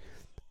said,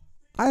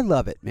 I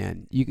love it,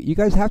 man. You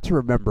guys have to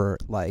remember,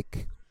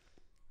 like,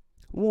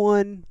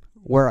 one,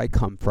 where I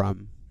come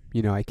from.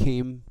 I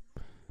came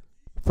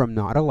from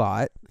not a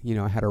lot.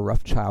 I had a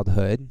rough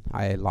childhood.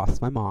 I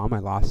lost my mom. I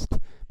lost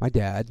my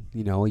dad,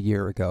 a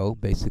year ago,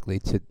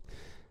 basically.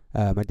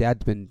 My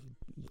dad's been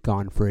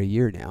gone for a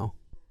year now.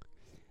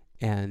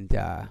 And,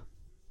 I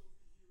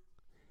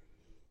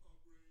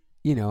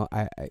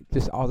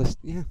just all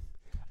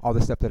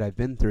the stuff that I've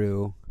been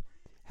through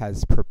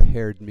has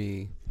prepared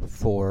me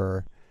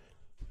for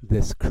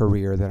this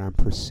career that I'm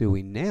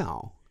pursuing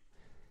now,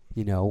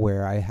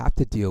 where I have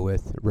to deal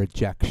with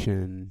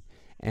rejection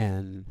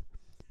and,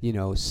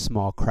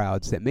 small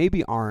crowds that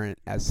maybe aren't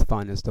as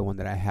fun as the one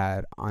that I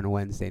had on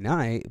Wednesday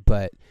night,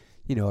 but,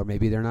 or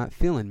maybe they're not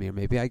feeling me, or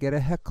maybe I get a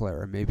heckler,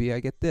 or maybe I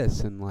get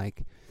this, and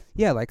like,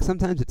 yeah, like,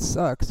 sometimes it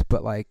sucks,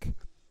 but like,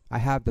 I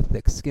have the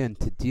thick skin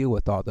to deal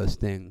with all those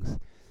things,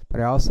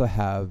 but I also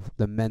have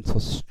the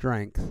mental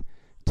strength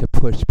to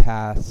push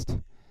past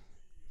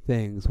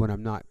things when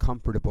I'm not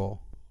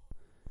comfortable.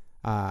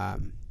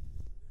 And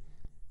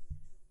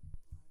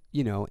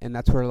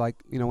that's where, like,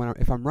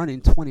 if I'm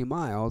running 20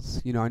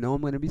 miles, I know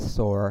I'm going to be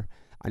sore.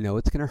 I know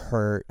it's going to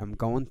hurt. I'm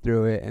going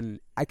through it. And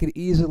I could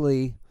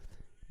easily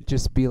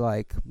just be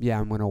like, yeah,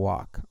 I'm going to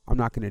walk. I'm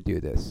not going to do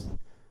this.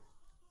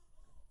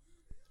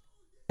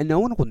 And no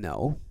one will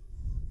know.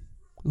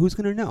 Who's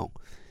going to know?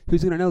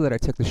 Who's going to know that I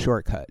took the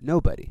shortcut?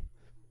 Nobody.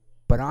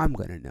 But I'm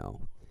going to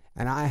know.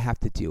 And I have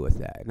to deal with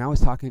that. And I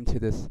was talking to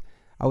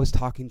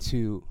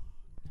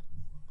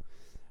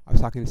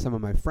some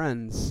of my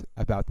friends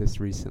about this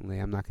recently.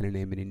 I'm not going to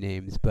name any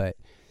names, but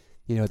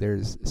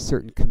there's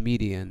certain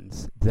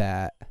comedians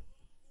that,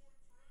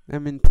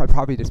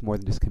 probably just more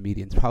than just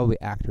comedians, probably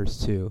actors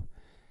too,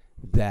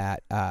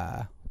 that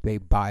they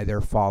buy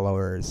their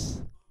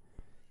followers.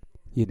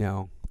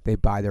 They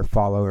buy their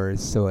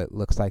followers so it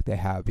looks like they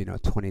have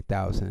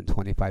 20,000,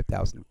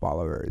 25,000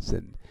 followers,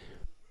 and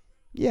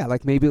yeah,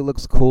 like maybe it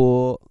looks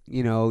cool.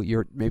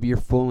 You're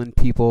fooling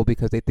people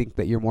because they think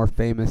that you're more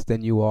famous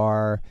than you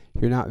are.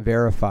 You're not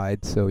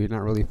verified, so you're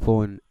not really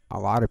fooling a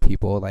lot of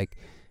people. Like,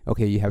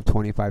 okay, you have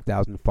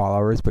 25,000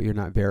 followers, but you're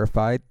not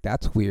verified.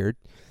 That's weird.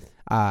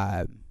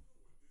 But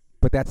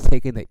that's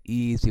taking the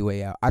easy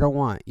way out. I don't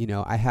want,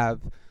 I have,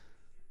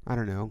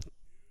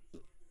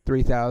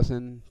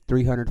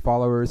 3,300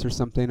 followers or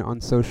something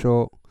on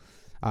social.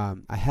 I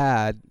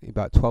had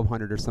about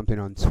 1,200 or something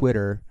on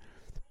Twitter.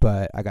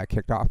 But I got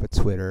kicked off of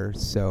Twitter,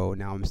 so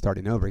now I'm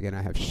starting over again.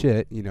 I have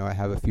shit. I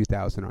have a few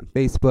thousand on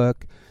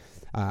Facebook.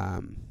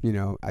 I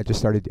just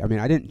started.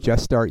 I didn't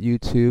just start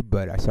YouTube,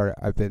 but I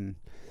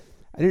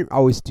didn't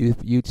always do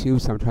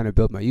YouTube, so I'm trying to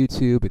build my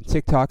YouTube and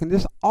TikTok and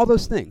just all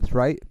those things,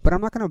 right? But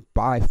I'm not going to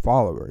buy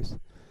followers.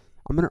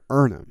 I'm going to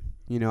earn them.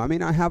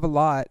 I have a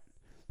lot,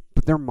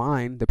 but they're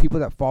mine. The people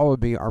that follow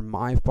me are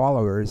my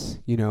followers,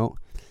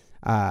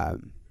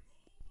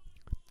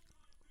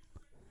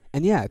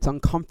 And yeah, it's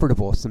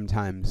uncomfortable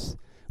sometimes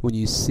when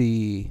you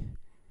see,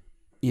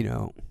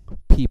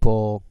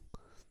 people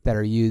that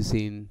are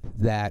using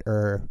that,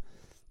 or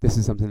this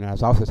is something that I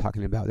was also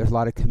talking about. There's a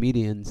lot of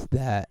comedians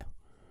that,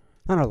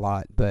 not a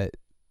lot, but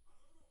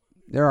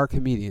there are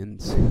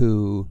comedians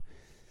who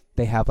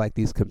they have like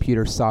these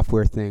computer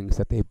software things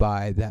that they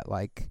buy that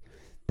like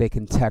they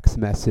can text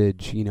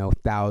message,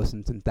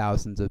 thousands and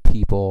thousands of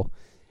people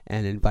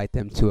and invite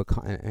them to a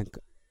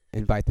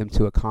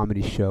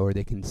comedy show, or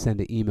they can send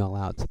an email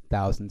out to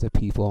thousands of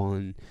people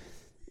and,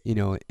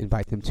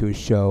 invite them to a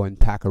show and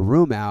pack a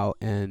room out,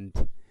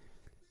 and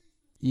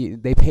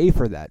they pay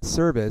for that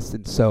service.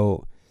 And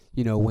so,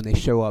 when they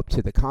show up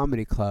to the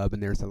comedy club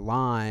and there's a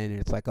line and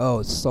it's like,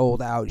 oh,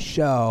 sold out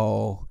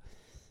show.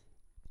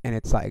 And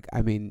it's like,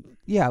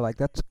 yeah, like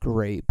that's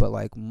great. But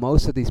like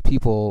most of these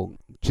people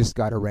just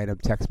got a random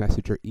text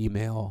message or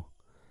email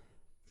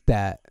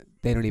that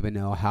they don't even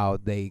know how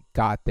they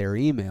got their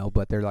email,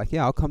 but they're like,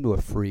 yeah, I'll come to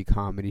a free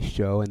comedy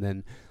show. And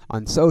then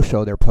on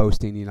social, they're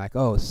posting, like,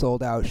 oh,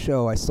 sold out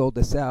show, I sold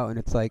this out. And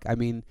it's like,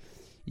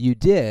 you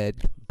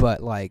did,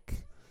 but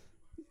like,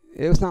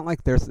 it's not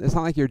like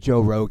you're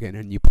Joe Rogan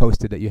and you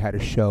posted that you had a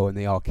show and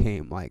they all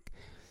came. Like,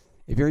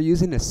 if you're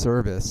using a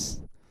service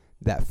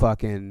that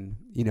fucking,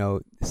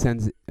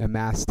 sends a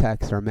mass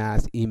text or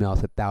mass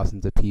emails to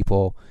thousands of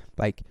people,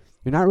 like,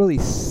 you're not really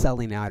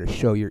selling out a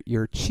show.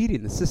 You're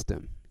cheating the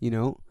system,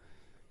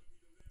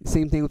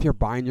 Same thing if you're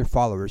buying your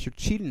followers. You're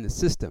cheating the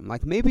system.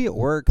 Like, maybe it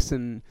works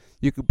and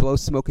you could blow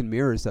smoke and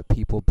mirrors at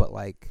people, but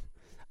like,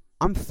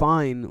 I'm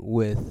fine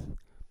with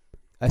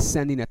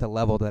ascending at the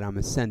level that I'm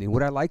ascending.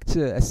 Would I like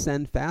to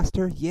ascend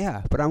faster?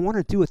 Yeah, but I want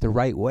to do it the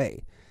right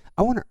way.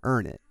 I want to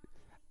earn it.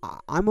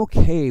 I'm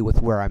okay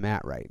with where I'm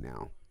at right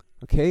now,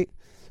 okay?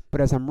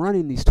 But as I'm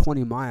running these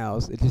 20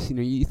 miles, it just,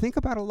 you think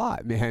about a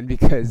lot, man,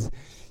 because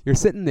you're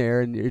sitting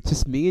there and it's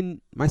just me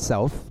and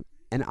myself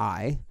and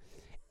I.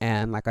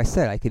 And like I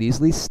said, I could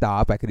easily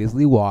stop, I could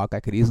easily walk, I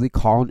could easily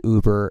call an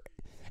Uber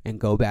and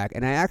go back.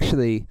 And I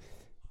actually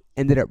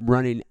ended up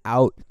running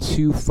out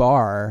too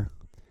far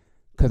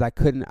because I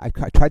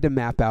tried to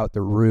map out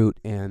the route,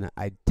 and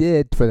I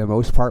did for the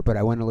most part, but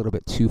I went a little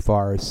bit too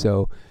far.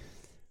 So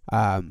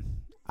I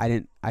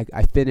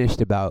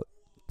finished about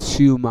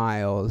 2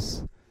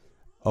 miles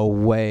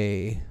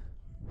away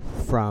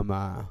from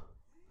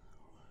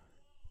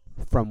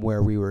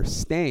where we were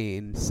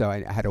staying, so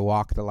I had to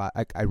walk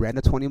I ran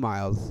the 20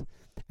 miles,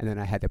 and then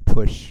I had to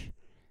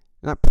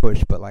I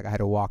had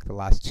to walk the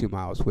last 2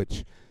 miles,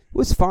 which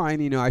was fine.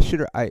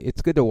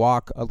 It's good to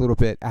walk a little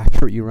bit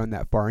after you run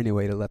that far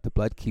anyway, to let the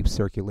blood keep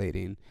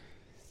circulating.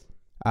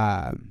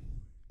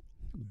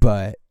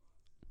 But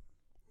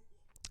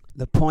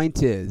the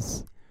point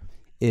is,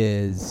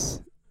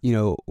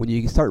 when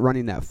you start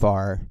running that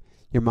far,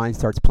 your mind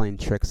starts playing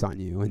tricks on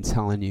you and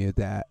telling you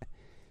that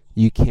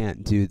you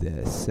can't do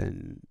this,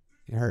 and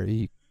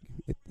it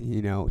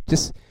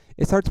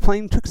starts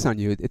playing tricks on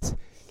you.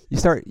 You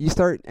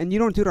start, and you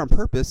don't do it on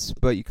purpose,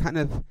 but you kind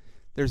of,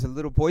 there's a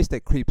little voice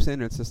that creeps in,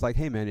 and it's just like,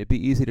 hey man, it'd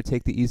be easy to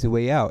take the easy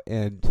way out,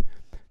 and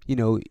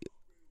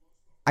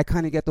I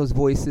kind of get those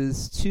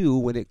voices too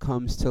when it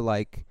comes to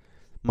like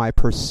my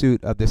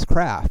pursuit of this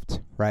craft,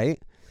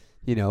 right?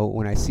 You know,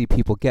 when I see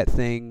people get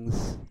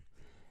things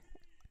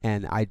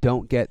and I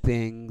don't get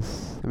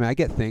things. I mean, I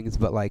get things,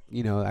 but like,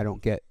 you know, I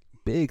don't get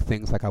big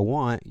things like I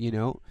want, you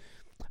know,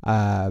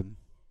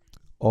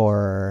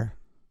 or,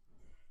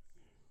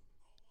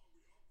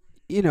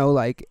 you know,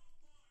 like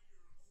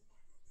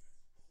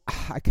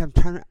I'm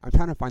trying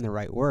to find the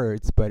right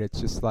words, but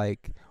it's just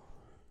like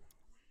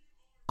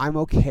I'm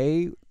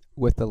okay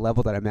with the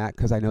level that I'm at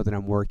because I know that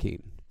I'm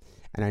working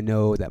and I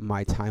know that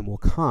my time will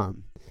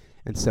come.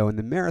 And so in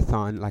the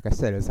marathon, like I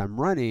said, as I'm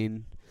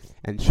running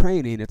and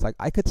training, it's like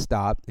I could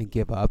stop and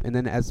give up. And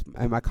then as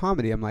in my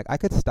comedy, I'm like, I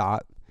could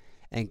stop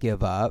and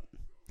give up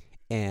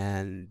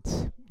and,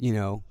 you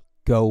know,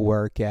 go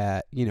work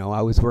at, you know,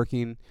 I was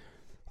working,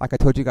 like I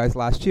told you guys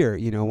last year,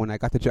 you know, when I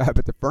got the job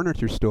at the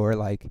furniture store,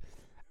 like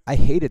I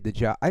hated the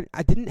job.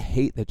 I didn't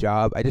hate the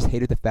job. I just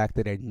hated the fact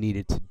that I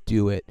needed to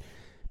do it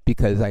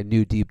because I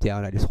knew deep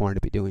down I just wanted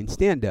to be doing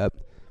stand-up.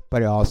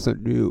 But I also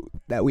knew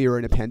that we were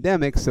in a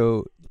pandemic,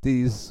 so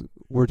these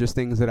were just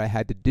things that I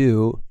had to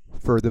do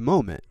for the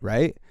moment,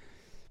 right?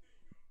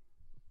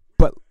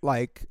 But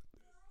like,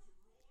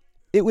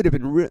 it would have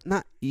been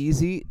not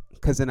easy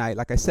because then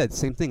like I said,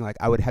 same thing. Like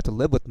I would have to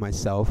live with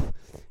myself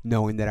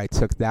knowing that I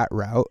took that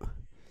route.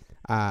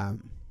 But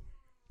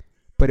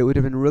it would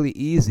have been really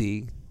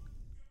easy,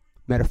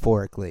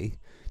 metaphorically,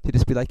 to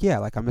just be like, yeah,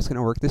 like I'm just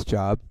gonna work this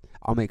job.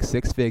 I'll make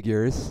 6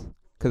 figures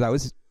because I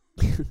was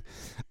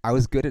I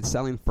was good at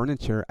selling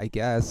furniture, I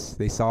guess.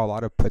 They saw a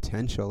lot of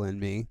potential in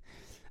me.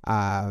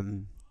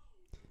 And,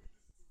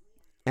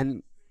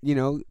 you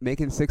know,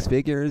 making 6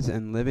 figures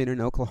and living in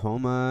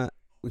Oklahoma,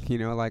 you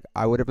know, like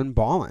I would have been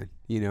balling,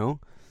 you know,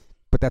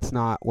 but that's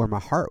not where my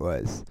heart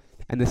was.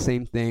 And the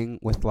same thing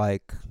with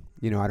like,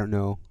 you know, I don't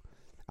know,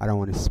 I don't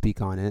want to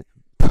speak on it,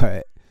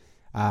 but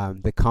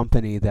the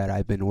company that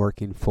I've been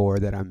working for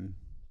that I'm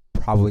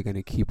probably going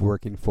to keep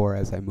working for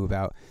as I move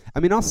out. I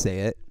mean, I'll say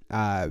it.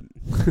 I've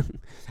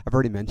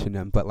already mentioned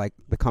them, but like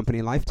the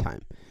company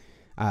Lifetime.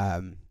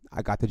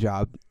 I got the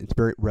job. It's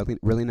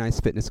really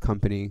nice fitness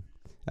company,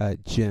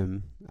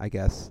 gym, I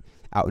guess,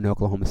 out in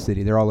Oklahoma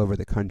City. They're all over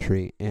the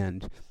country,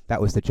 and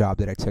that was the job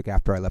that I took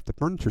after I left the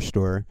furniture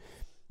store.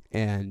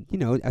 And, you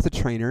know, as a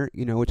trainer,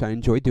 you know, which I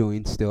enjoy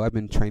doing still, I've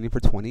been training for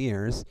 20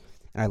 years,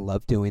 and I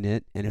love doing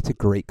it, and it's a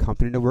great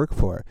company to work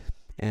for.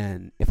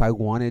 And if I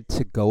wanted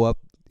to go up,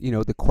 you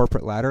know, the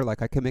corporate ladder,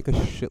 like I can make a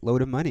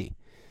shitload of money.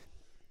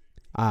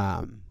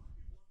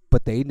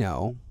 But they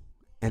know,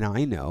 and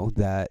I know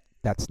that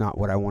that's not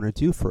what I want to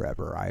do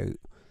forever.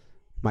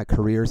 My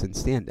career's in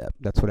stand-up.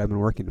 That's what I've been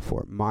working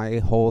for. My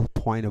whole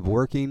point of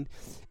working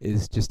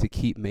is just to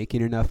keep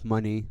making enough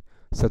money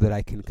so that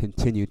I can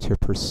continue to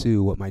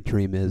pursue what my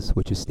dream is,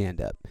 which is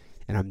stand-up.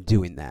 And I'm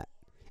doing that.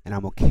 And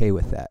I'm okay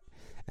with that.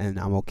 And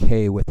I'm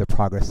okay with the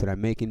progress that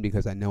I'm making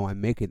because I know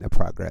I'm making the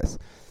progress.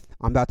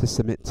 I'm about to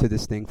submit to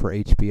this thing for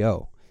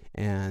HBO.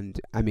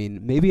 And, I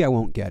mean, maybe I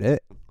won't get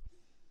it,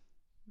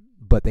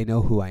 but they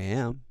know who I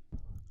am.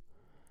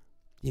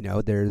 You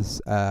know,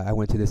 I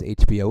went to this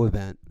HBO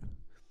event.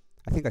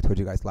 I think I told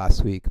you guys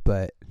last week,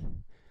 but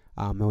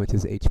I went to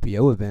this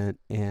HBO event,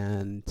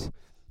 and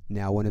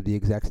now one of the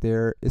execs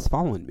there is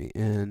following me,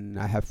 and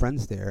I have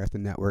friends there at the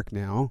network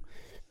now.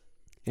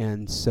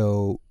 And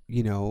so,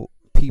 you know,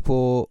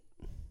 people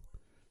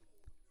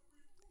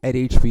at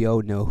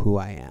HBO know who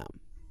I am.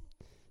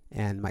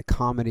 And my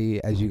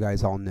comedy, as you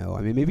guys all know,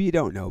 I mean, maybe you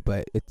don't know,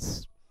 but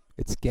it's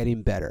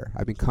getting better.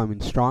 I've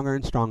becoming stronger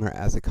and stronger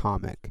as a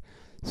comic.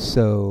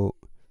 So,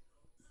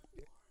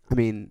 I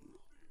mean,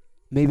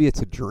 maybe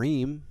it's a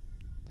dream.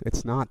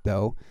 It's not,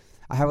 though.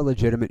 I have a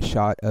legitimate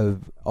shot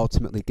of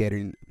ultimately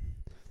getting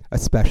a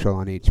special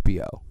on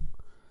HBO.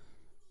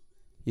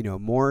 You know,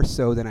 more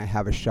so than I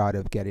have a shot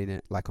of getting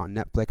it like on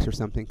Netflix or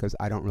something, because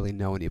I don't really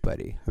know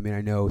anybody. I mean,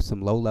 I know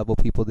some low-level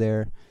people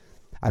there.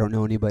 I don't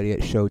know anybody at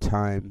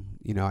Showtime.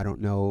 You know, I don't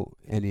know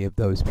any of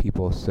those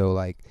people. So,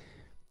 like,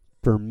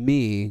 for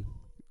me,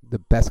 the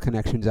best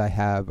connections I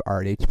have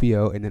are at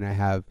HBO, and then I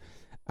have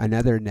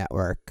another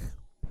network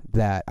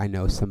that I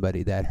know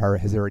somebody that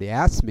has already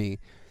asked me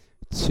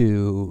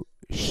to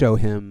show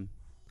him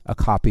a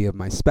copy of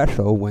my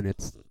special when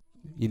it's,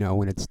 you know,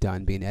 when it's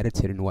done being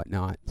edited and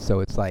whatnot. So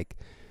it's like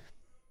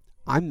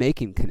I'm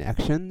making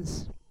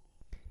connections,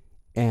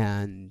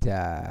 and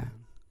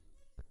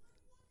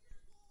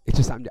it's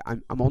just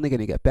I'm only going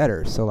to get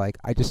better. So like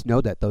I just know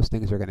that those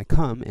things are going to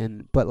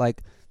come, but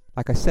like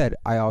I said,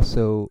 I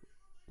also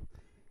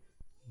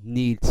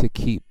need to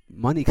keep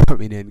money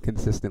coming in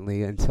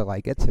consistently until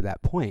I get to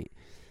that point.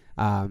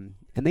 And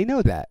they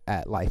know that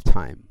at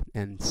Lifetime.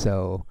 And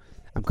so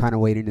I'm kind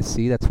of waiting to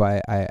see. That's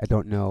why I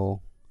don't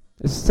know.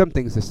 Some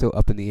things are still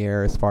up in the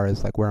air as far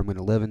as like where I'm going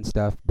to live and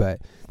stuff.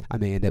 But I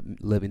may end up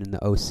living in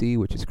the OC,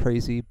 which is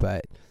crazy.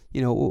 But,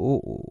 you know,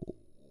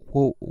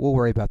 we'll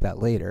worry about that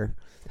later.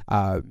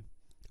 I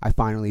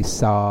finally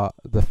saw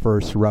the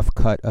first rough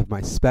cut of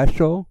my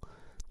special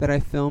that I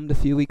filmed a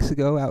few weeks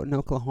ago out in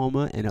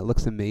Oklahoma, and it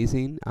looks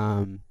amazing.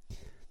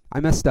 I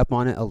messed up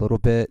on it a little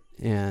bit,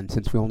 and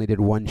since we only did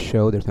one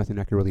show, there's nothing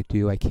I can really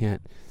do. I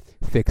can't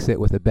fix it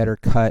with a better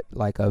cut,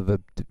 like of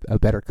a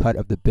better cut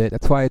of the bit.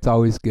 That's why it's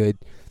always good,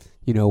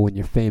 when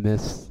you're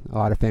famous. A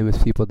lot of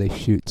famous people, they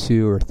shoot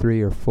 2 or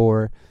 3 or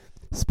 4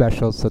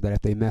 specials so that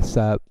if they mess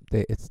up,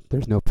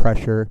 there's no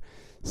pressure.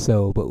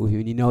 So, but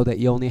when you know that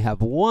you only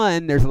have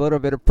one, there's a little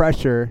bit of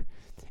pressure.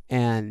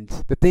 And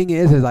the thing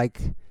is like,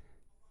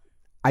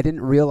 I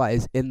didn't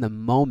realize in the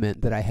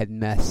moment that I had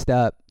messed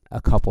up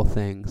a couple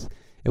things.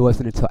 It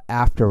wasn't until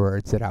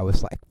afterwards that I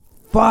was like,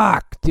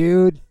 fuck,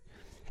 dude.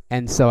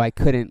 And so I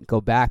couldn't go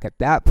back at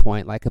that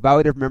point. Like, if I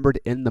would have remembered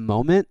in the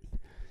moment,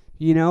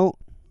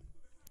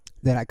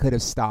 that I could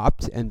have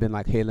stopped and been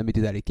like, hey, let me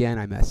do that again.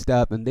 I messed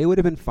up. And they would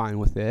have been fine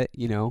with it,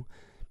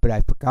 But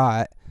I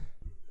forgot.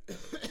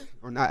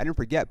 Or not, I didn't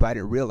forget, but I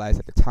didn't realize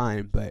at the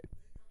time. But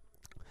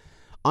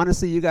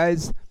honestly, you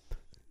guys,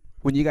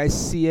 when you guys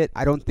see it,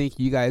 I don't think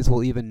you guys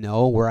will even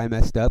know where I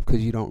messed up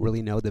because you don't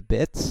really know the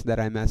bits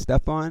that I messed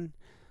up on.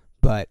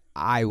 But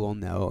I will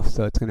know,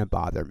 so it's going to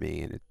bother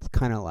me. And it's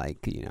kind of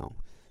like,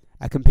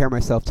 I compare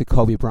myself to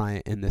Kobe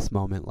Bryant in this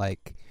moment.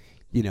 Like,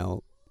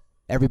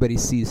 everybody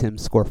sees him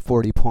score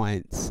 40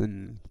 points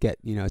and get,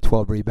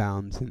 12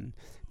 rebounds and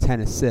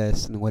 10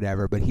 assists and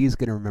whatever. But he's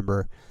going to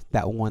remember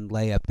that one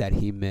layup that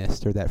he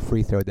missed or that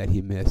free throw that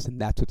he missed. And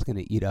that's what's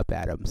going to eat up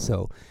at him.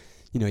 So,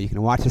 you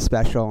can watch the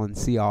special and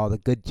see all the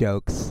good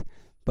jokes.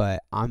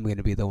 But I'm going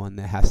to be the one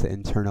that has to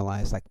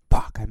internalize, like,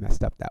 fuck, I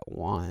messed up that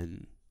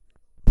one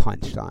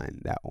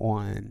punchline, that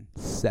one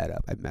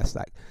setup. I messed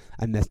it.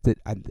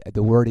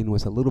 The wording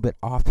was a little bit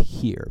off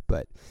here,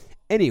 but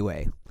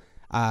anyway,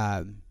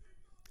 I'm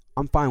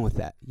fine with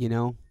that,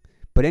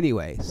 But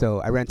anyway, so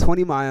I ran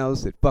 20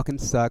 miles. It fucking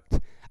sucked.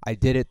 I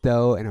did it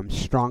though, and I'm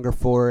stronger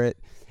for it.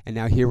 And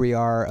now here we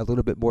are, a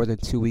little bit more than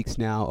 2 weeks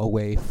now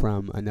away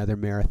from another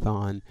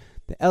marathon,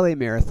 the LA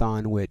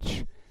Marathon.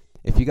 Which,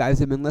 if you guys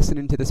have been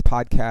listening to this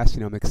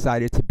podcast, I'm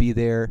excited to be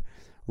there,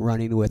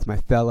 running with my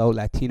fellow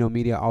Latino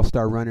Media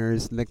All-Star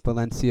runners, Nick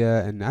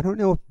Valencia, and I don't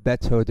know if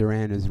Beto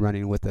Duran is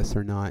running with us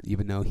or not,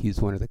 even though he's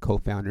one of the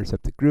co-founders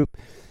of the group.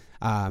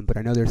 But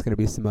I know there's going to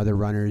be some other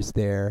runners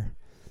there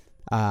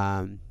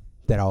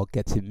that I'll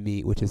get to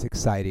meet, which is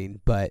exciting.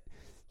 But,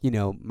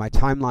 my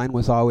timeline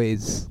was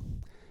always,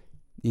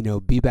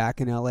 be back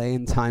in LA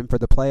in time for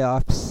the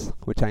playoffs,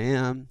 which I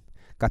am.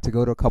 Got to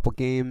go to a couple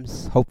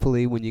games.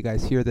 Hopefully, when you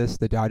guys hear this,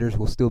 the Dodgers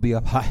will still be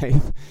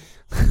alive.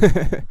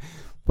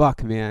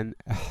 Fuck, man.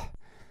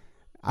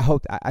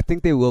 I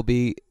think they will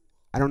be.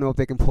 I don't know if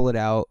they can pull it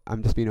out.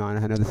 I'm just being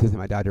honest. I know this isn't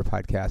my Dodger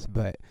podcast,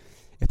 but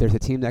if there's a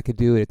team that could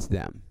do it, it's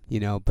them,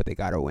 but they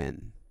got to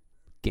win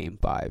Game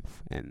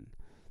 5. And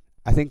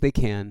I think they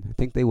can. I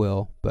think they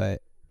will.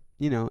 But,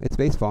 it's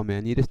baseball,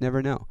 man. You just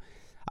never know.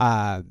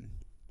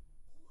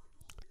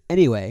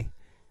 Anyway,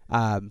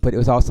 but it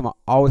was also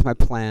always my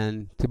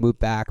plan to move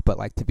back, but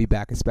like to be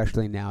back,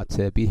 especially now,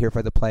 to be here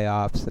for the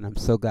playoffs. And I'm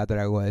so glad that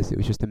I was. It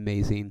was just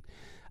amazing.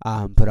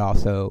 But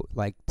also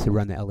like to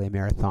run the LA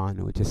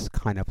Marathon, which is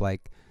kind of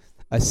like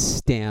a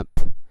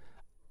stamp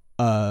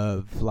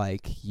of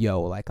like,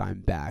 yo, like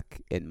I'm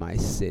back in my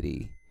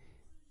city.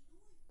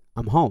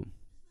 I'm home.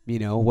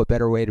 What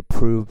better way to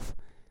prove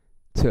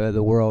to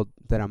the world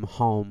that I'm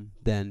home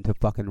than to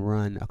fucking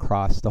run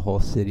across the whole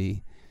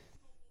city.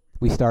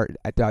 We start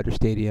at Dodger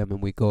Stadium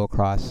and we go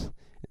across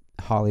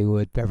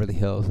Hollywood, Beverly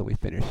Hills, and we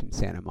finish in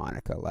Santa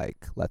Monica.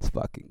 Like, let's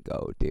fucking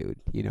go, dude.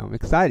 I'm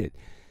excited.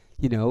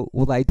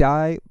 Will I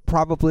die?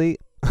 Probably.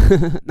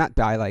 Not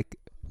die like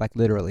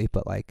literally,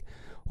 but like,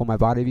 will my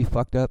body be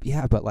fucked up?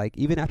 Yeah, but like,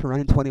 even after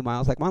running 20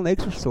 miles, like my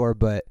legs are sore,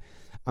 but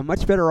I'm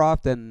much better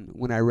off than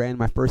when I ran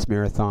my first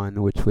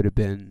marathon, which would have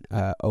been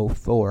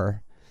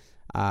 04.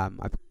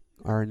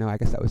 I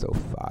guess that was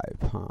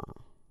 05, huh?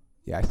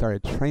 Yeah, I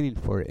started training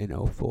for it in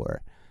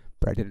 04,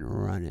 but I didn't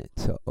run it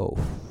till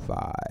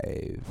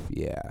 05.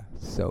 Yeah,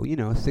 so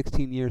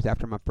 16 years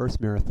after my first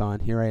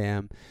marathon, here I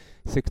am,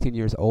 16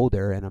 years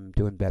older, and I'm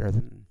doing better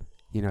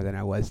than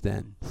I was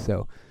then.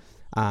 So,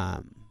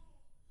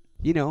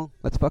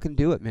 let's fucking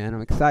do it, man.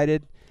 I'm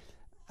excited.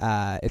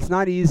 It's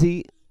not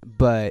easy,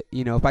 but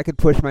if I could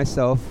push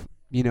myself,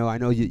 I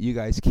know you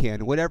guys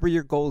can. Whatever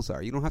your goals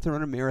are, you don't have to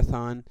run a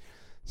marathon.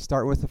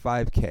 Start with a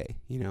 5K.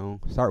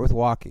 Start with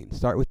walking.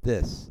 Start with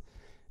this.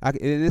 And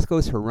this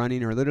goes for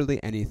running or literally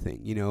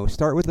anything.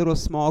 Start with little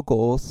small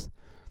goals,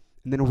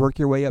 and then work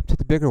your way up to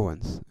the bigger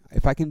ones.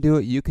 If I can do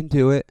it, you can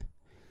do it.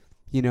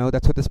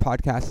 That's what this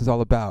podcast is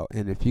all about.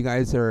 And if you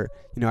guys are,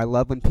 I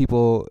love when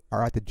people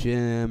are at the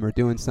gym or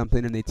doing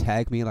something and they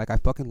tag me. Like, I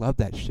fucking love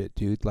that shit,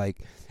 dude.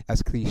 Like,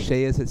 as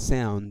cliche as it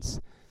sounds,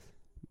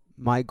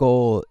 my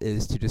goal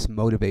is to just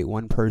motivate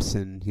one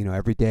person,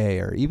 every day,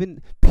 or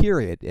even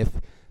period. If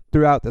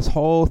throughout this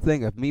whole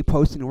thing of me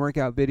posting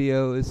workout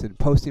videos and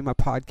posting my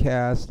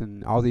podcast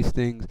and all these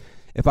things,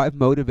 if I've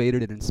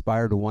motivated and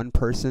inspired one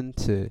person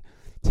to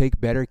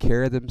take better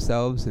care of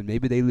themselves, and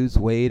maybe they lose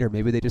weight, or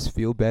maybe they just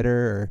feel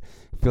better, or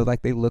feel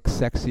like they look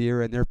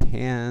sexier in their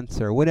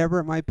pants, or whatever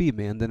it might be,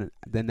 man,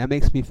 then that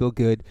makes me feel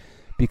good,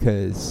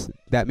 because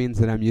that means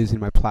that I'm using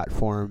my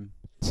platform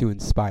to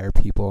inspire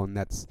people, and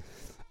that's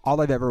all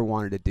I've ever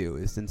wanted to do,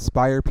 is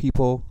inspire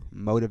people,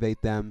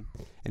 motivate them,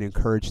 and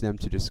encourage them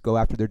to just go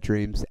after their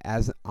dreams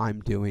as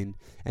I'm doing,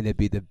 and to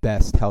be the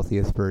best,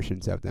 healthiest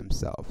versions of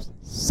themselves.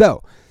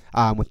 So,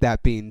 with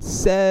that being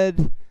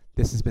said,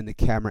 this has been the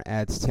Camera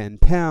Adds 10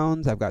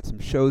 Pounds. I've got some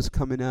shows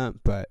coming up,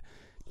 but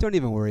don't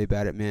even worry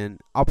about it, man.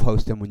 I'll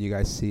post them when you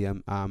guys see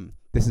them.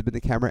 This has been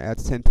the Camera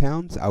Adds 10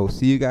 Pounds. I will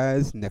see you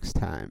guys next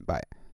time. Bye.